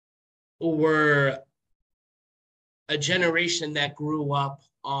were a generation that grew up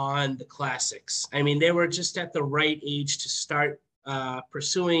on the classics. I mean, they were just at the right age to start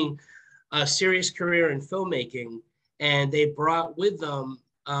pursuing a serious career in filmmaking, and they brought with them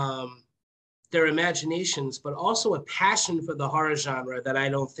their imaginations, but also a passion for the horror genre that I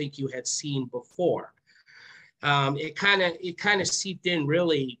don't think you had seen before. It kind of seeped in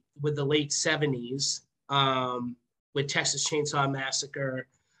really with the late 70s, with Texas Chainsaw Massacre,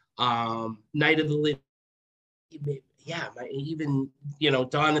 Night of the Living, even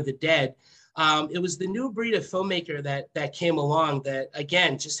Dawn of the Dead. It was the new breed of filmmaker that came along that,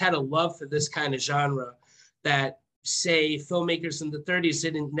 again, just had a love for this kind of genre that, say, filmmakers in the 30s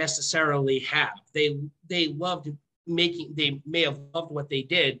didn't necessarily have. They loved making, they may have loved what they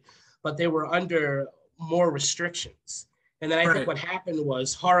did, but they were under more restrictions. And then I think what happened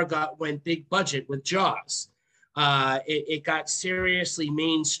was horror went big budget with Jaws. It got seriously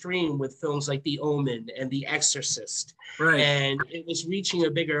mainstream with films like The Omen and The Exorcist. Right. And it was reaching a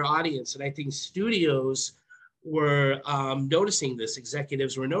bigger audience. And I think studios were noticing this,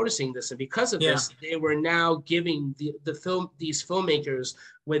 executives were noticing this. And because of this, they were now giving these filmmakers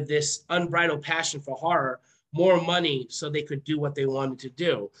with this unbridled passion for horror more money so they could do what they wanted to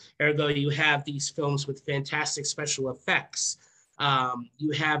do. Ergo, you have these films with fantastic special effects.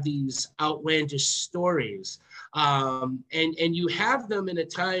 You have these outlandish stories. And you have them in a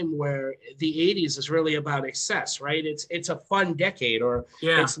time where the 80s is really about excess, right? It's a fun decade, or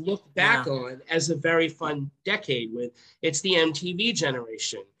it's looked back on as a very fun decade. It's the MTV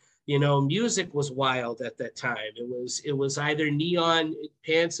generation. Music was wild at that time. It was either neon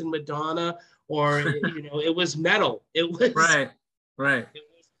pants and Madonna, or it was metal. It was right.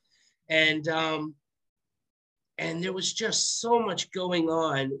 And there was just so much going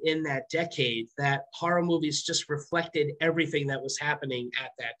on in that decade that horror movies just reflected everything that was happening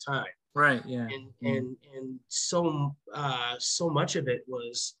at that time. Right. Yeah. And so much of it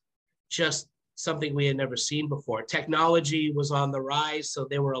was just something we had never seen before. Technology was on the rise, so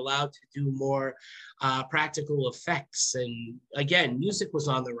they were allowed to do more practical effects. And again, music was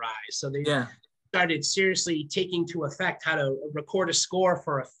on the rise, so they started seriously taking to effect how to record a score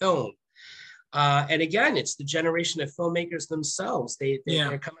for a film. And again, it's the generation of filmmakers themselves. They're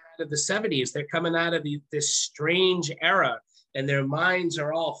coming out of the 70s. They're coming out of this strange era, and their minds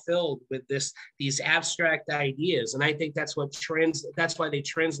are all filled with these abstract ideas. And I think that's why they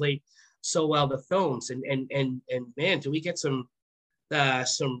translate so well the films. And man, do we get some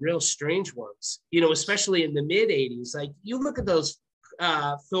real strange ones? Especially in the mid 80s. Like, you look at those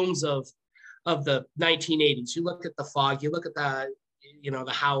films of the 1980s. You look at The Fog. You look at The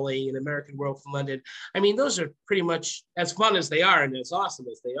Howling and American Werewolf in London. I mean, those are pretty much as fun as they are and as awesome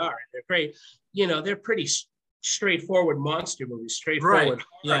as they are. And they're great. They're pretty straightforward monster movies, straightforward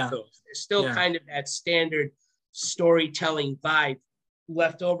horror films. There's still kind of that standard storytelling vibe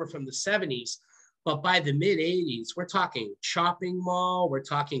left over from the 70s. But by the mid 80s, we're talking Chopping Mall, we're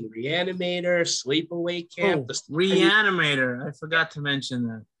talking Reanimator, Sleepaway Camp. Reanimator. I forgot to mention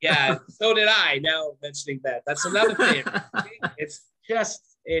that. Yeah, so did I. Now mentioning that. That's another thing.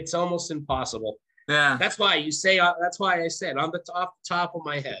 It's almost impossible. Yeah. That's why I said on the top of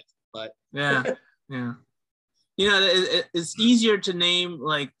my head. But yeah. It's easier to name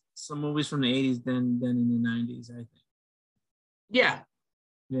like some movies from the 80s than in the 90s, I think. Yeah.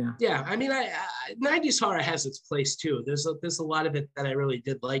 Yeah. I mean, 90s horror has its place too. There's a lot of it that I really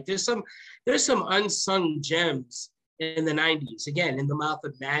did like. There's some unsung gems in the 90s. Again, In the Mouth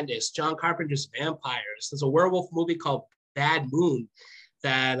of Madness, John Carpenter's Vampires. There's a werewolf movie called Bad Moon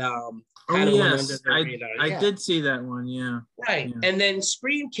that kind of went under the radar. I did see that one. Yeah. Right. Yeah. And then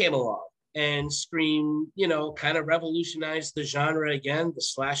Scream came along, and Scream, kind of revolutionized the genre again, the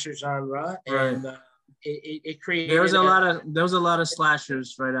slasher genre, and it created. There was a lot of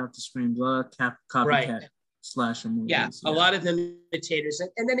slashers right after Scream, a lot of copycat slasher movies. Yeah, a lot of them imitators,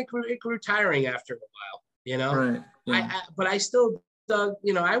 and then it grew tiring after a while. Right. Yeah. But I still dug.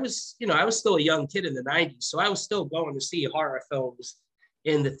 I was still a young kid in the 90s, so I was still going to see horror films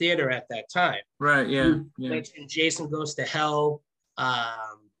in the theater at that time. Right. Yeah. And Jason Goes to Hell,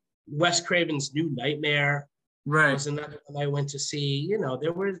 Wes Craven's New Nightmare. Right. Was another one I went to see.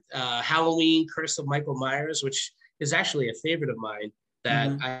 There were Halloween, Curse of Michael Myers, which is actually a favorite of mine.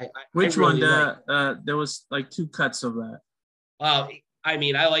 That Which one? There was like two cuts of that. Well, I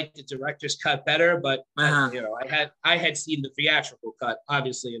mean, I like the director's cut better, but I had seen the theatrical cut,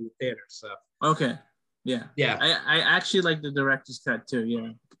 obviously, in the theater. So okay, yeah. I actually like the director's cut too. Yeah.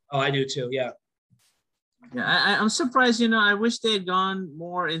 Oh, I do too. Yeah. Yeah, I'm surprised. I wish they had gone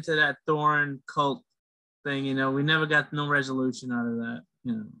more into that Thorn cult thing. We never got no resolution out of that.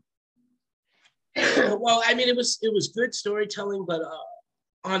 Well, I mean, it was good storytelling, but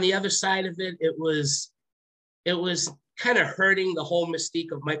on the other side of it, it was kind of hurting the whole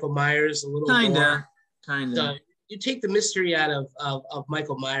mystique of Michael Myers a little more. Kinda. So, you take the mystery out of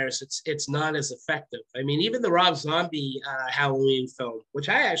Michael Myers, it's not as effective. I mean, even the Rob Zombie Halloween film, which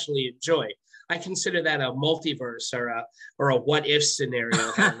I actually enjoy, I consider that a multiverse or a what if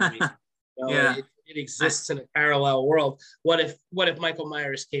scenario Halloween. Yeah. It exists in a parallel world. What if Michael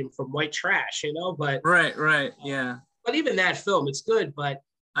Myers came from white trash, But right, yeah. But even that film, it's good, but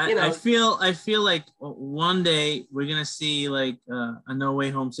I feel like one day we're gonna see like a No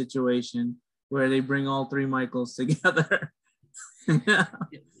Way Home situation where they bring all three Michaels together.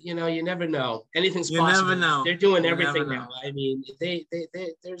 You never know. Anything's You possible. never know. They're doing You everything never now. know. I mean, they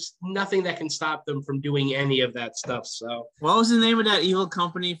there's nothing that can stop them from doing any of that stuff. So, what was the name of that evil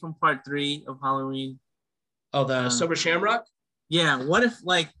company from part 3 of Halloween? oh, the Silver Shamrock. Yeah. What if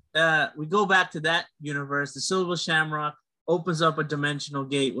like we go back to that universe? The Silver Shamrock opens up a dimensional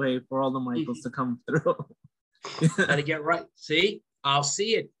gateway for all the Michaels to come through. Gotta get right. See, I'll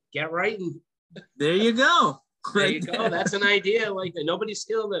see it. Get right, and there you go. there you go. That's an idea. Like nobody's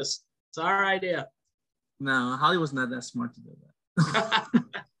stealing this. It's our idea. No, Hollywood's not that smart to do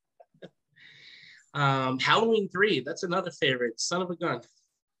that. Halloween 3. That's another favorite. Son of a gun.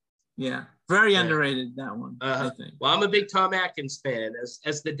 Yeah, very underrated, that one. I think. Well, I'm a big Tom Atkins fan,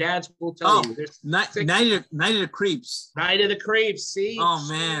 as the dads will tell you. There's Night of the Creeps. Night of the Creeps. See? Oh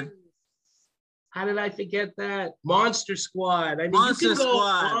man, how did I forget that? Monster Squad. I mean, Monster you can go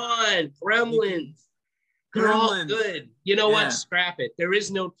Squad. on. Gremlins. They're all good. You know what? Scrap it. There is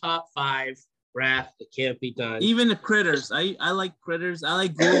no top 5 rap that can't be done. Even the Critters. I like Critters. I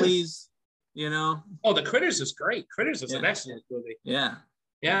like Ghoulies. Oh, the Critters is great. Critters is an excellent movie. Yeah.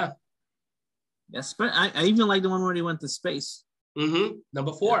 Yes, but I even like the one where he went to space. Mm-hmm.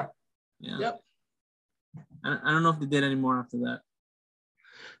 Number 4. Yeah. Yep. I don't know if they did any more after that.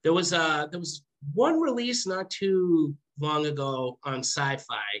 There was one release not too long ago on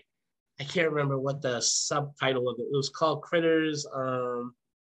Sci-Fi. I can't remember what the subtitle of it. It was called Critters.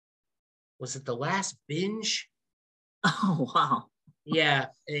 Was it The Last Binge? Oh wow. Yeah,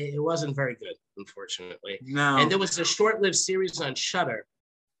 it wasn't very good, unfortunately. No. And there was a short-lived series on Shudder.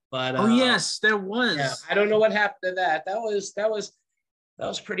 But yes, there was. Yeah, I don't know what happened to that. That was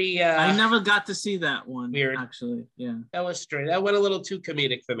pretty. I never got to see that one. Weird, actually. Yeah. That was strange. That went a little too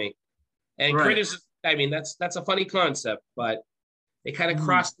comedic for me. And Critters, I mean, that's a funny concept, but they kind of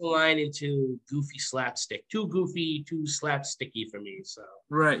crossed the line into goofy slapstick. Too goofy, too slapsticky for me. So.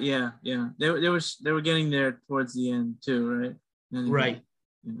 Right. Yeah. They were getting there towards the end too, right? Right.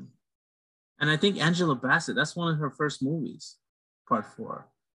 Yeah. And I think Angela Bassett. That's one of her first movies. Part 4.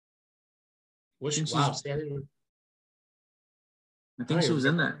 Wow. I think she was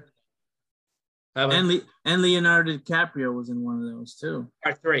in that. And Leonardo DiCaprio was in one of those too.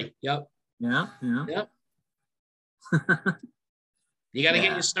 Part 3. Yep. Yeah. Yep. You got to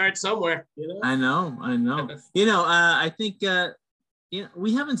get your start somewhere. I know. I think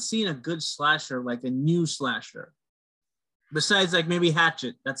we haven't seen a good slasher, like a new slasher. Besides, like maybe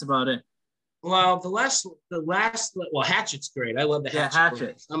Hatchet. That's about it. Well, the last, Hatchet's great. I love the Hatchet. Yeah,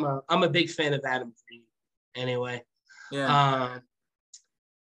 Hatchet. I'm a big fan of Adam Green. Anyway. Yeah.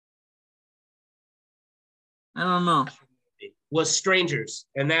 I don't know. Was Strangers,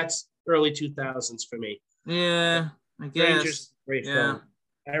 and that's early 2000s for me. Yeah, I guess. Strangers is a great film.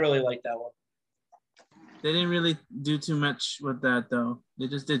 I really like that one. They didn't really do too much with that, though. They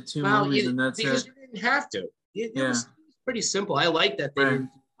just did 2 movies, and that's because it. You didn't have to. It was pretty simple. I like that they didn't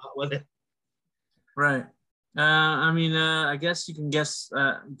do a lot with it. Right. I guess you can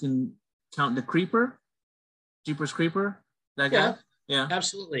you can count the Creeper, Jeepers Creeper. That guy. Yeah.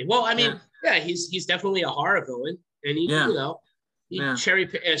 Absolutely. Well, I mean, he's definitely a horror villain, and he cherry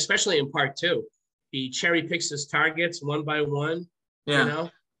pick, especially in part 2, he cherry picks his targets one by one. Yeah.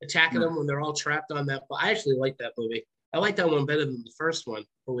 Attacking them when they're all trapped on that. I actually like that movie. I like that one better than the first one.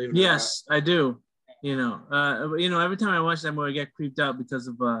 Believe it or not. Yes, I do. Every time I watch that movie, I get creeped out because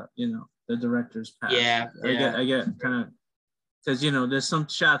of the director's past. Yeah. I get kind of, because there's some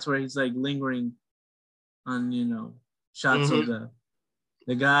shots where he's like lingering on shots of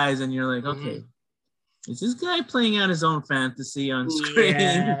the guys, and you're like, okay, is this guy playing out his own fantasy on screen?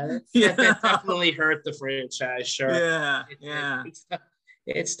 Yeah, that definitely hurt the franchise. Sure. Yeah.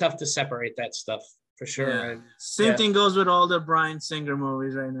 It's tough to separate that stuff for sure. Yeah. And, Same thing goes with all the Bryan Singer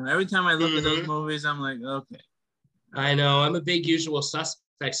movies right now. Every time I look at those movies, I'm like, okay. I know. I'm a big Usual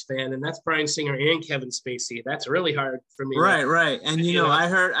Suspects fan, and that's Bryan Singer and Kevin Spacey. That's really hard for me. Right. And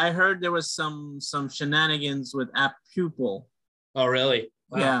I heard there was some shenanigans with Apt Pupil. Oh, really?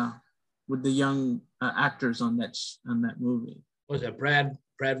 Wow. Yeah, with the young actors on that movie. Was it Brad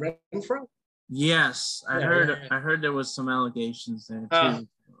Renfro? Yes, I heard there was some allegations there too.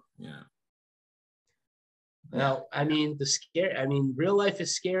 Well, I mean, real life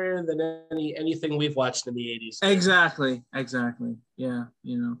is scarier than anything we've watched in the 80s. Exactly. Yeah,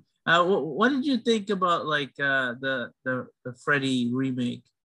 what did you think about like the Freddy remake?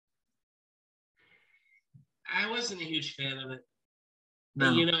 I wasn't a huge fan of it.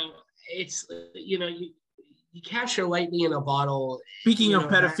 No. It's you capture lightning in a bottle. Speaking of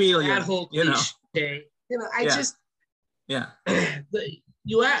pedophilia, that whole cliche. I just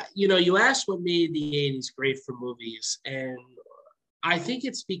you asked what made the 80s great for movies, and I think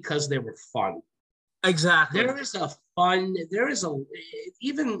it's because they were fun. Exactly.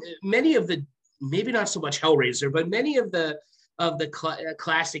 Even many of the, maybe not so much Hellraiser, but many of the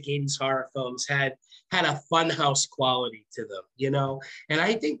classic 80s horror films had a funhouse quality to them, and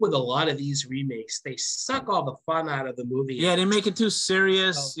I think with a lot of these remakes, they suck all the fun out of the movie. Yeah, they make it too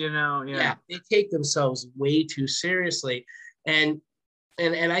serious, Yeah, they take themselves way too seriously, and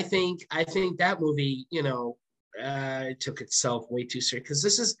I think that movie, took itself way too serious, because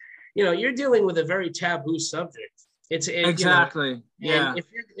this is, you're dealing with a very taboo subject. Exactly. Yeah. And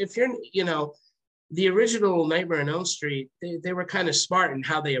if you're the original Nightmare on Elm Street, they were kind of smart in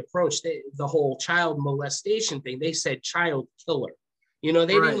how they approached the whole child molestation thing. They said child killer. They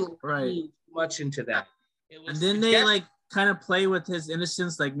didn't read much into that. And then they like kind of play with his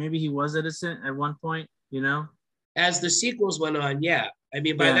innocence, like maybe he was innocent at one point, As the sequels went on, yeah. I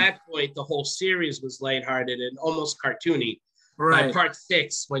mean, by that point, the whole series was lighthearted and almost cartoony. Right. By part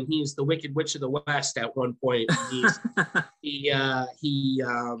 6, when he's the Wicked Witch of the West at one point, I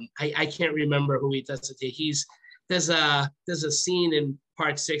can't remember who he does it to. There's a scene in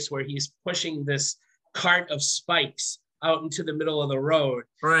part 6 where he's pushing this cart of spikes out into the middle of the road.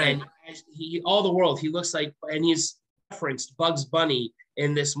 Right. And all the world, he looks like, and he's referenced Bugs Bunny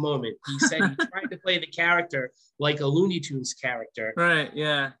in this moment. He said he tried to play the character like a Looney Tunes character. Right,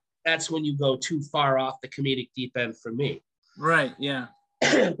 yeah. That's when you go too far off the comedic deep end for me. Right, yeah.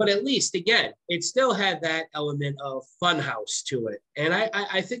 But at least, again, it still had that element of funhouse to it. And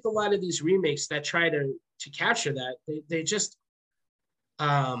I think a lot of these remakes that try to capture that, they just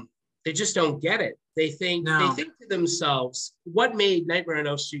don't get it. They think to themselves, what made Nightmare on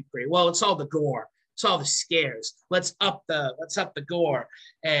Elm Street great? Well, it's all the gore. It's all the scares. Let's up the gore,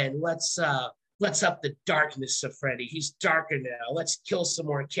 and let's up the darkness of Freddy. He's darker now. Let's kill some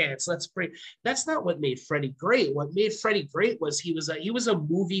more kids. That's not what made Freddy great. What made Freddy great was he was a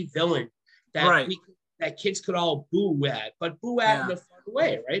movie villain that kids could all boo at, but boo at in a fun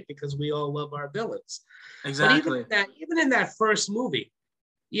way, right? Because we all love our villains. Exactly. But even in that first movie,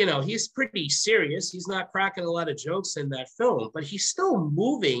 he's pretty serious. He's not cracking a lot of jokes in that film, but he's still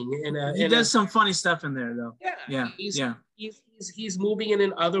moving He does some funny stuff in there, though. He's moving in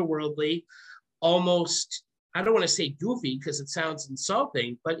an otherworldly, almost, I don't want to say goofy because it sounds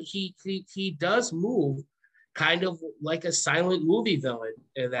insulting, but he does move kind of like a silent movie villain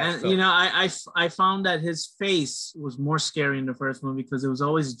in that film. I found that his face was more scary in the first movie because it was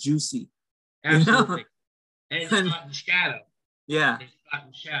always juicy. Absolutely. And it's not in shadow. Yeah. It's not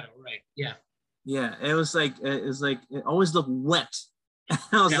in shadow, right. Yeah. Yeah. It was like it always looked wet.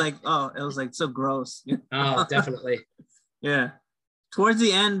 I was like, oh, it was like so gross. Oh, definitely. Yeah. Towards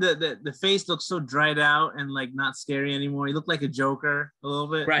the end, the face looked so dried out and like not scary anymore. He looked like a Joker a little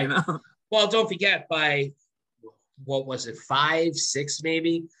bit, right? Well, don't forget, by what was it, 5, 6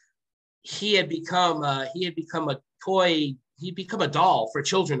 maybe, he had become a toy. He'd become a doll for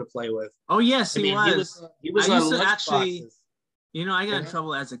children to play with. Oh yes, he was. He was I on used to actually. I got in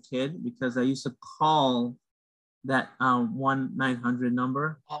trouble as a kid because I used to call that 1-900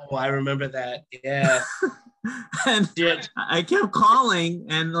 number. Oh, I remember that. Yeah. And I kept calling,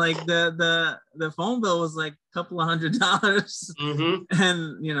 and like the phone bill was like a couple of $100. Mm-hmm.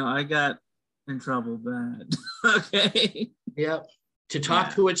 And I got in trouble bad. Okay. Yep. To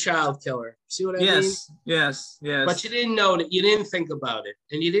talk to a child killer. See what I mean? Yes. But you didn't know that. You didn't think about it.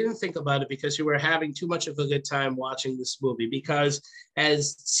 And you didn't think about it because you were having too much of a good time watching this movie. Because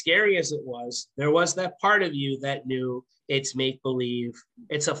as scary as it was, there was that part of you that knew it's make-believe.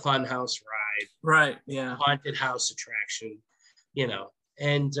 It's a fun house ride. Right, yeah. Haunted house attraction,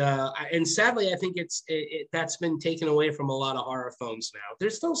 And sadly, I think that's been taken away from a lot of horror films now.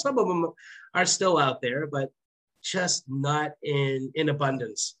 There's still, some of them are still out there, but just not in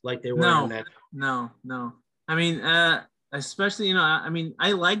abundance like they were in that. No. I mean, especially,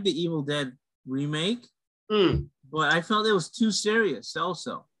 I like the Evil Dead remake, but I felt it was too serious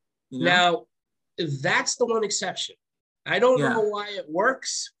also. Now, that's the one exception. I don't know why it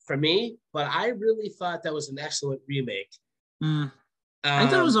works for me, but I really thought that was an excellent remake. I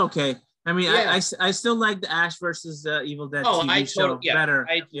thought it was okay. I mean, I still like the Ash versus Evil Dead TV show better.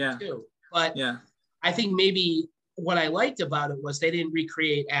 I do too. But I think maybe what I liked about it was they didn't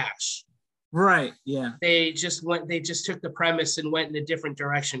recreate Ash. Right. Yeah. They just took the premise and went in a different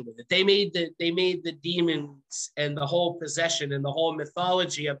direction with it. They made the demons and the whole possession and the whole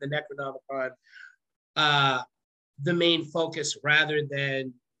mythology of the Necronomicon the main focus rather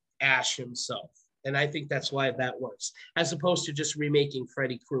than Ash himself. And I think that's why that works, as opposed to just remaking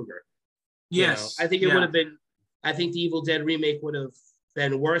Freddy Krueger. Yes. I think it would have been, I think the Evil Dead remake would have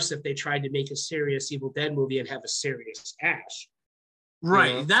been worse if they tried to make a serious Evil Dead movie and have a serious Ash.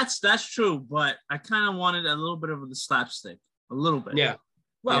 Right. You know? That's true, but I kind of wanted a little bit of the slapstick. A little bit. Yeah.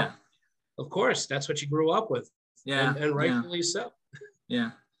 Well, of course, that's what you grew up with. Yeah. And rightfully so.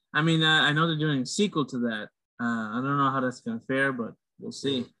 Yeah. I mean, I know they're doing a sequel to that. I don't know how that's going to fare, but we'll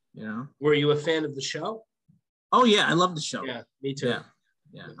see, you know. Were you a fan of the show? Oh, yeah. I love the show. Yeah, me too.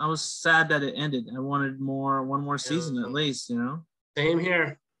 Yeah. I was sad that it ended. I wanted one more season at least, you know. Same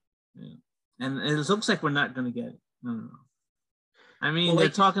here. Yeah. And it looks like we're not going to get it. I don't know. I mean, Well, they're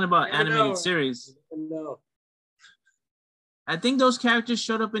talking about animated series. No. I think those characters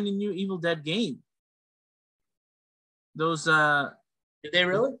showed up in the new Evil Dead game. Those Did they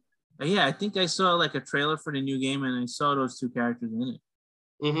really? Yeah, I think I saw like a trailer for the new game and I saw those two characters in it.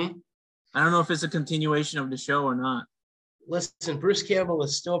 Mm-hmm. I don't know if it's a continuation of the show or not. Listen, Bruce Campbell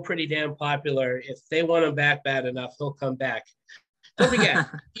is still pretty damn popular. If they want him back bad enough, he'll come back. Don't forget,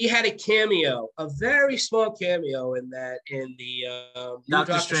 he had a cameo, a very small cameo in the new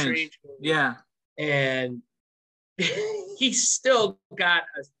Doctor Strange movie. Yeah. And he's still got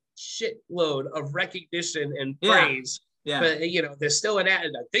a shitload of recognition and praise. Yeah. But, you know, there's still I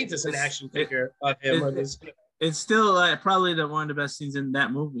think there's an action figure of him. It's still probably one of the best scenes in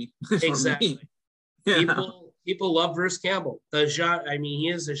that movie. Exactly. People love Bruce Campbell.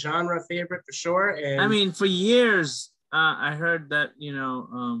 He is a genre favorite for sure. And I mean, for years, I heard that, you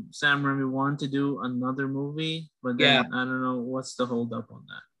know, Sam Raimi wanted to do another movie, but then I don't know what's the hold up on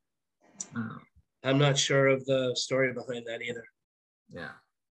that. I don't know. I'm not sure of the story behind that either. Yeah,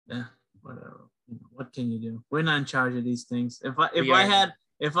 whatever. What can you do? We're not in charge of these things. If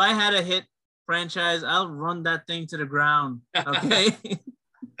I had a hit franchise, I'll run that thing to the ground. Okay.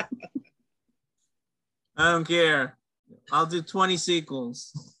 I don't care. I'll do 20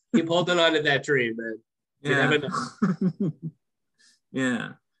 sequels. Keep holding on to that dream, man. You never know. Yeah.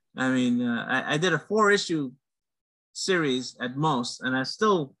 I mean, I did a 4-issue series at most, and I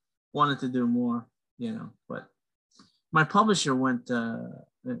still wanted to do more, you know, but my publisher went out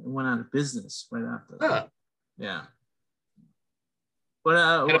of business right after that. Huh. Yeah. But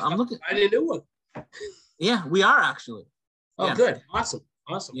I'm looking. I didn't know one. Yeah, we are actually. Oh, good. Awesome.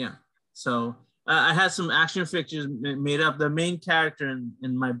 Yeah. So I had some action figures made up. The main character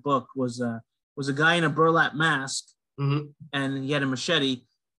in my book was a guy in a burlap mask, and he had a machete,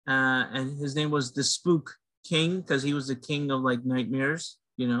 and his name was the Spook King because he was the king of like nightmares,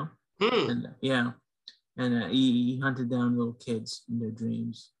 you know. And he hunted down little kids in their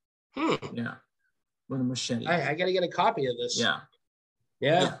dreams. Yeah, with a machete. I gotta get a copy of this. Yeah.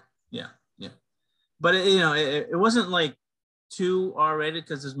 But it wasn't like too R-rated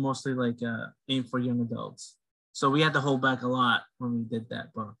because it's mostly like aimed for young adults. So we had to hold back a lot when we did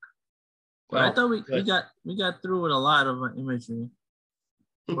that book. But I thought we got through with a lot of imagery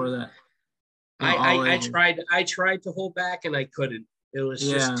for that. I tried to hold back and I couldn't. It was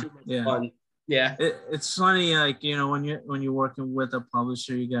just too much fun. Yeah, it's funny, like, you know, when you're working with a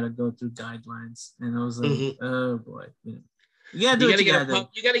publisher, you got to go through guidelines, and I was like, oh boy, you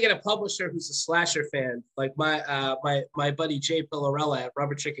gotta get a publisher who's a slasher fan. Like my buddy Jay Pillarella at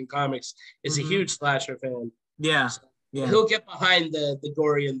Rubber Chicken Comics is a huge slasher fan. Yeah, so he'll get behind the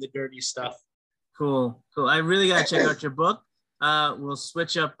gory and the dirty stuff. Cool. I really gotta check out your book. We'll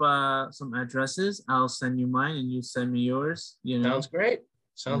switch up some addresses. I'll send you mine, and you send me yours. You know, sounds great.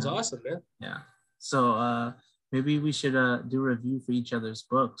 Sounds awesome, man. Yeah. So maybe we should do a review for each other's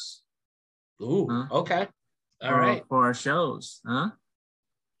books. Ooh. Okay. All right. For our shows, huh?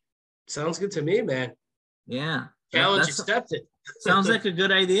 Sounds good to me, man. Yeah. Challenge accepted. Sounds like a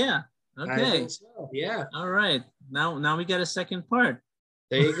good idea. Okay. I think so. Yeah. All right. Now we got a second part.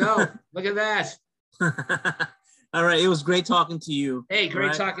 There you go. Look at that. All right. It was great talking to you. Hey,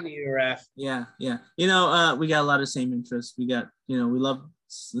 great talking to you, Raph. Yeah. You know, we got a lot of same interests. We got, you know, we love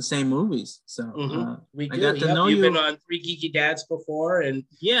the same movies. So we do. I got to know You've you. been on Three Geeky Dads before, and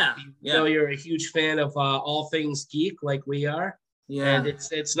you know you're a huge fan of all things geek, like we are. Yeah, and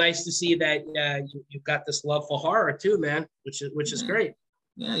it's nice to see that you've got this love for horror too, man. Which is great.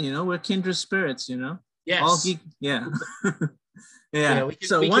 Yeah, you know, we're kindred spirits. You know. Yes. All geek. Yeah. Yeah.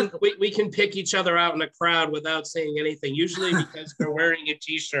 We can pick each other out in a crowd without saying anything. Usually because we're wearing a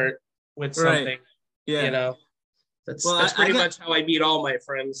T-shirt with something. Yeah. You know, that's Well, pretty much how I meet all my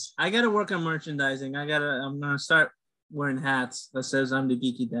friends. I got to work on merchandising. I'm going to start wearing hats that says I'm the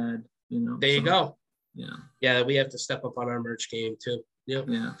geeky dad, There you go. Yeah. Yeah, we have to step up on our merch game too. Yep.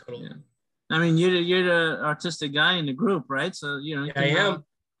 Yeah. Totally. Yeah. I mean, you're the artistic guy in the group, right? So, you I am.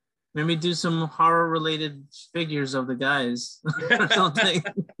 Maybe do some horror related figures of the guys or something.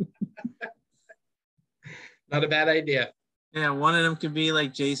 Not a bad idea. Yeah, one of them could be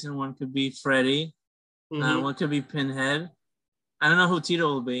like Jason, one could be Freddy, one could be Pinhead. I don't know who Tito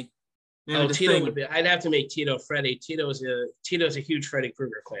will be. Maybe Tito would be. I'd have to make Tito Freddy. Tito's a huge Freddy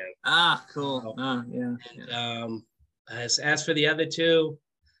Krueger fan. Ah, cool. Yeah. And, as for the other two,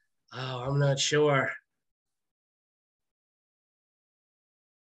 I'm not sure.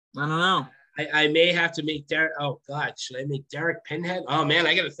 I don't know. I may have to make Derek. Oh God, should I make Derek Pinhead? Oh man,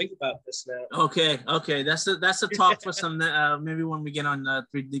 I got to think about this now. Okay. That's a talk for some. Maybe when we get on the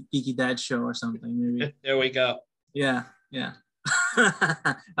 3 Geeky Dad show or something. Maybe. There we go. Yeah.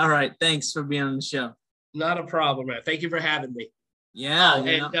 All right. Thanks for being on the show. Not a problem, man. Thank you for having me. Yeah.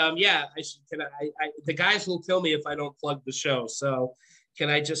 The guys will kill me if I don't plug the show. So can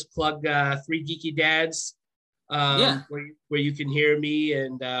I just plug 3 Geeky Dads? Where you can hear me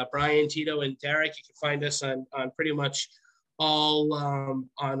and Brian, Tito, and Derek. You can find us on pretty much all on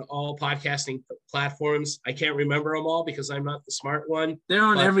all podcasting platforms. I can't remember them all because I'm not the smart one. They're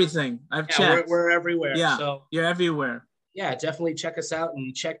on everything. I've checked. We're everywhere. Yeah, so you're everywhere. Yeah, definitely check us out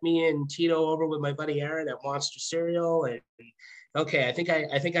and check me and Tito over with my buddy Aaron at Monster Cereal. And okay, I think I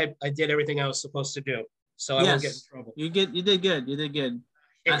did everything I was supposed to do, so I won't get in trouble. You did good.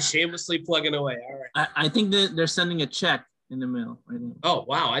 Shamelessly plugging away. All right. I think that they're sending a check in the mail right now. Oh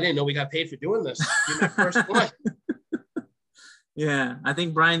wow! I didn't know we got paid for doing this. You're my first one. Yeah, I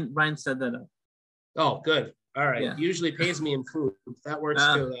think Brian set that up. Oh, good. All right. Yeah. Usually pays me in food. That works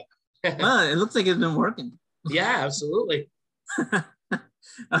too. Well, it looks like it's been working. Yeah, absolutely. All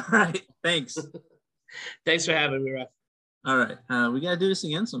right. Thanks. Thanks for having me, Ref. All right. We gotta do this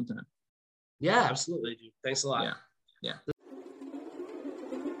again sometime. Yeah, absolutely, dude. Thanks a lot. Yeah.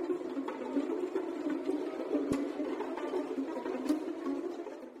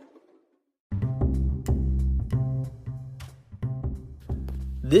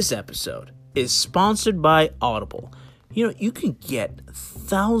 This episode is sponsored by Audible. You can get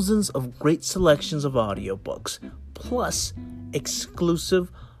thousands of great selections of audiobooks, plus exclusive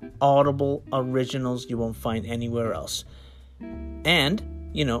Audible originals you won't find anywhere else. And,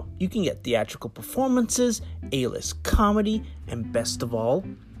 you can get theatrical performances, A-list comedy, and best of all,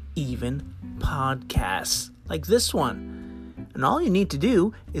 even podcasts like this one. And all you need to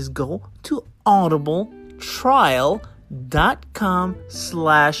do is go to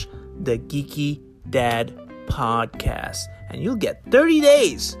audibletrial.com/The Geeky Dad Podcast, and you'll get 30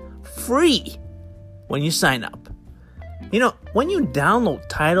 days free when you sign up. When you download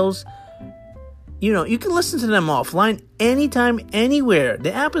titles, you can listen to them offline anytime, anywhere.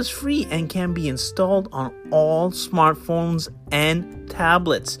 The app is free and can be installed on all smartphones and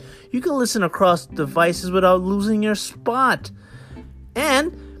tablets. You can listen across devices without losing your spot.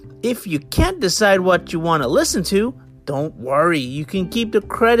 And if you can't decide what you want to listen to, don't worry. You can keep the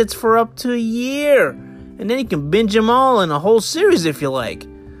credits for up to a year. And then you can binge them all in a whole series if you like.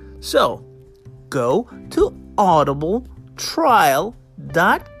 So, go to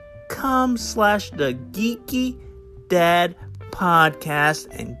audibletrial.com/The Geeky Dad Podcast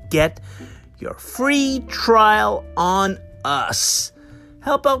and get your free trial on us.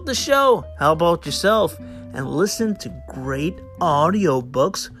 Help out the show, help out yourself, and listen to great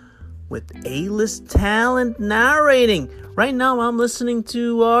audiobooks with A-list talent narrating. Right now I'm listening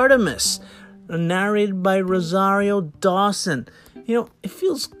to Artemis, narrated by Rosario Dawson. It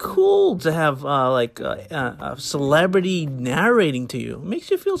feels cool to have a celebrity narrating to you. It makes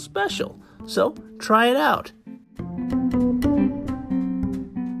you feel special. So try it out.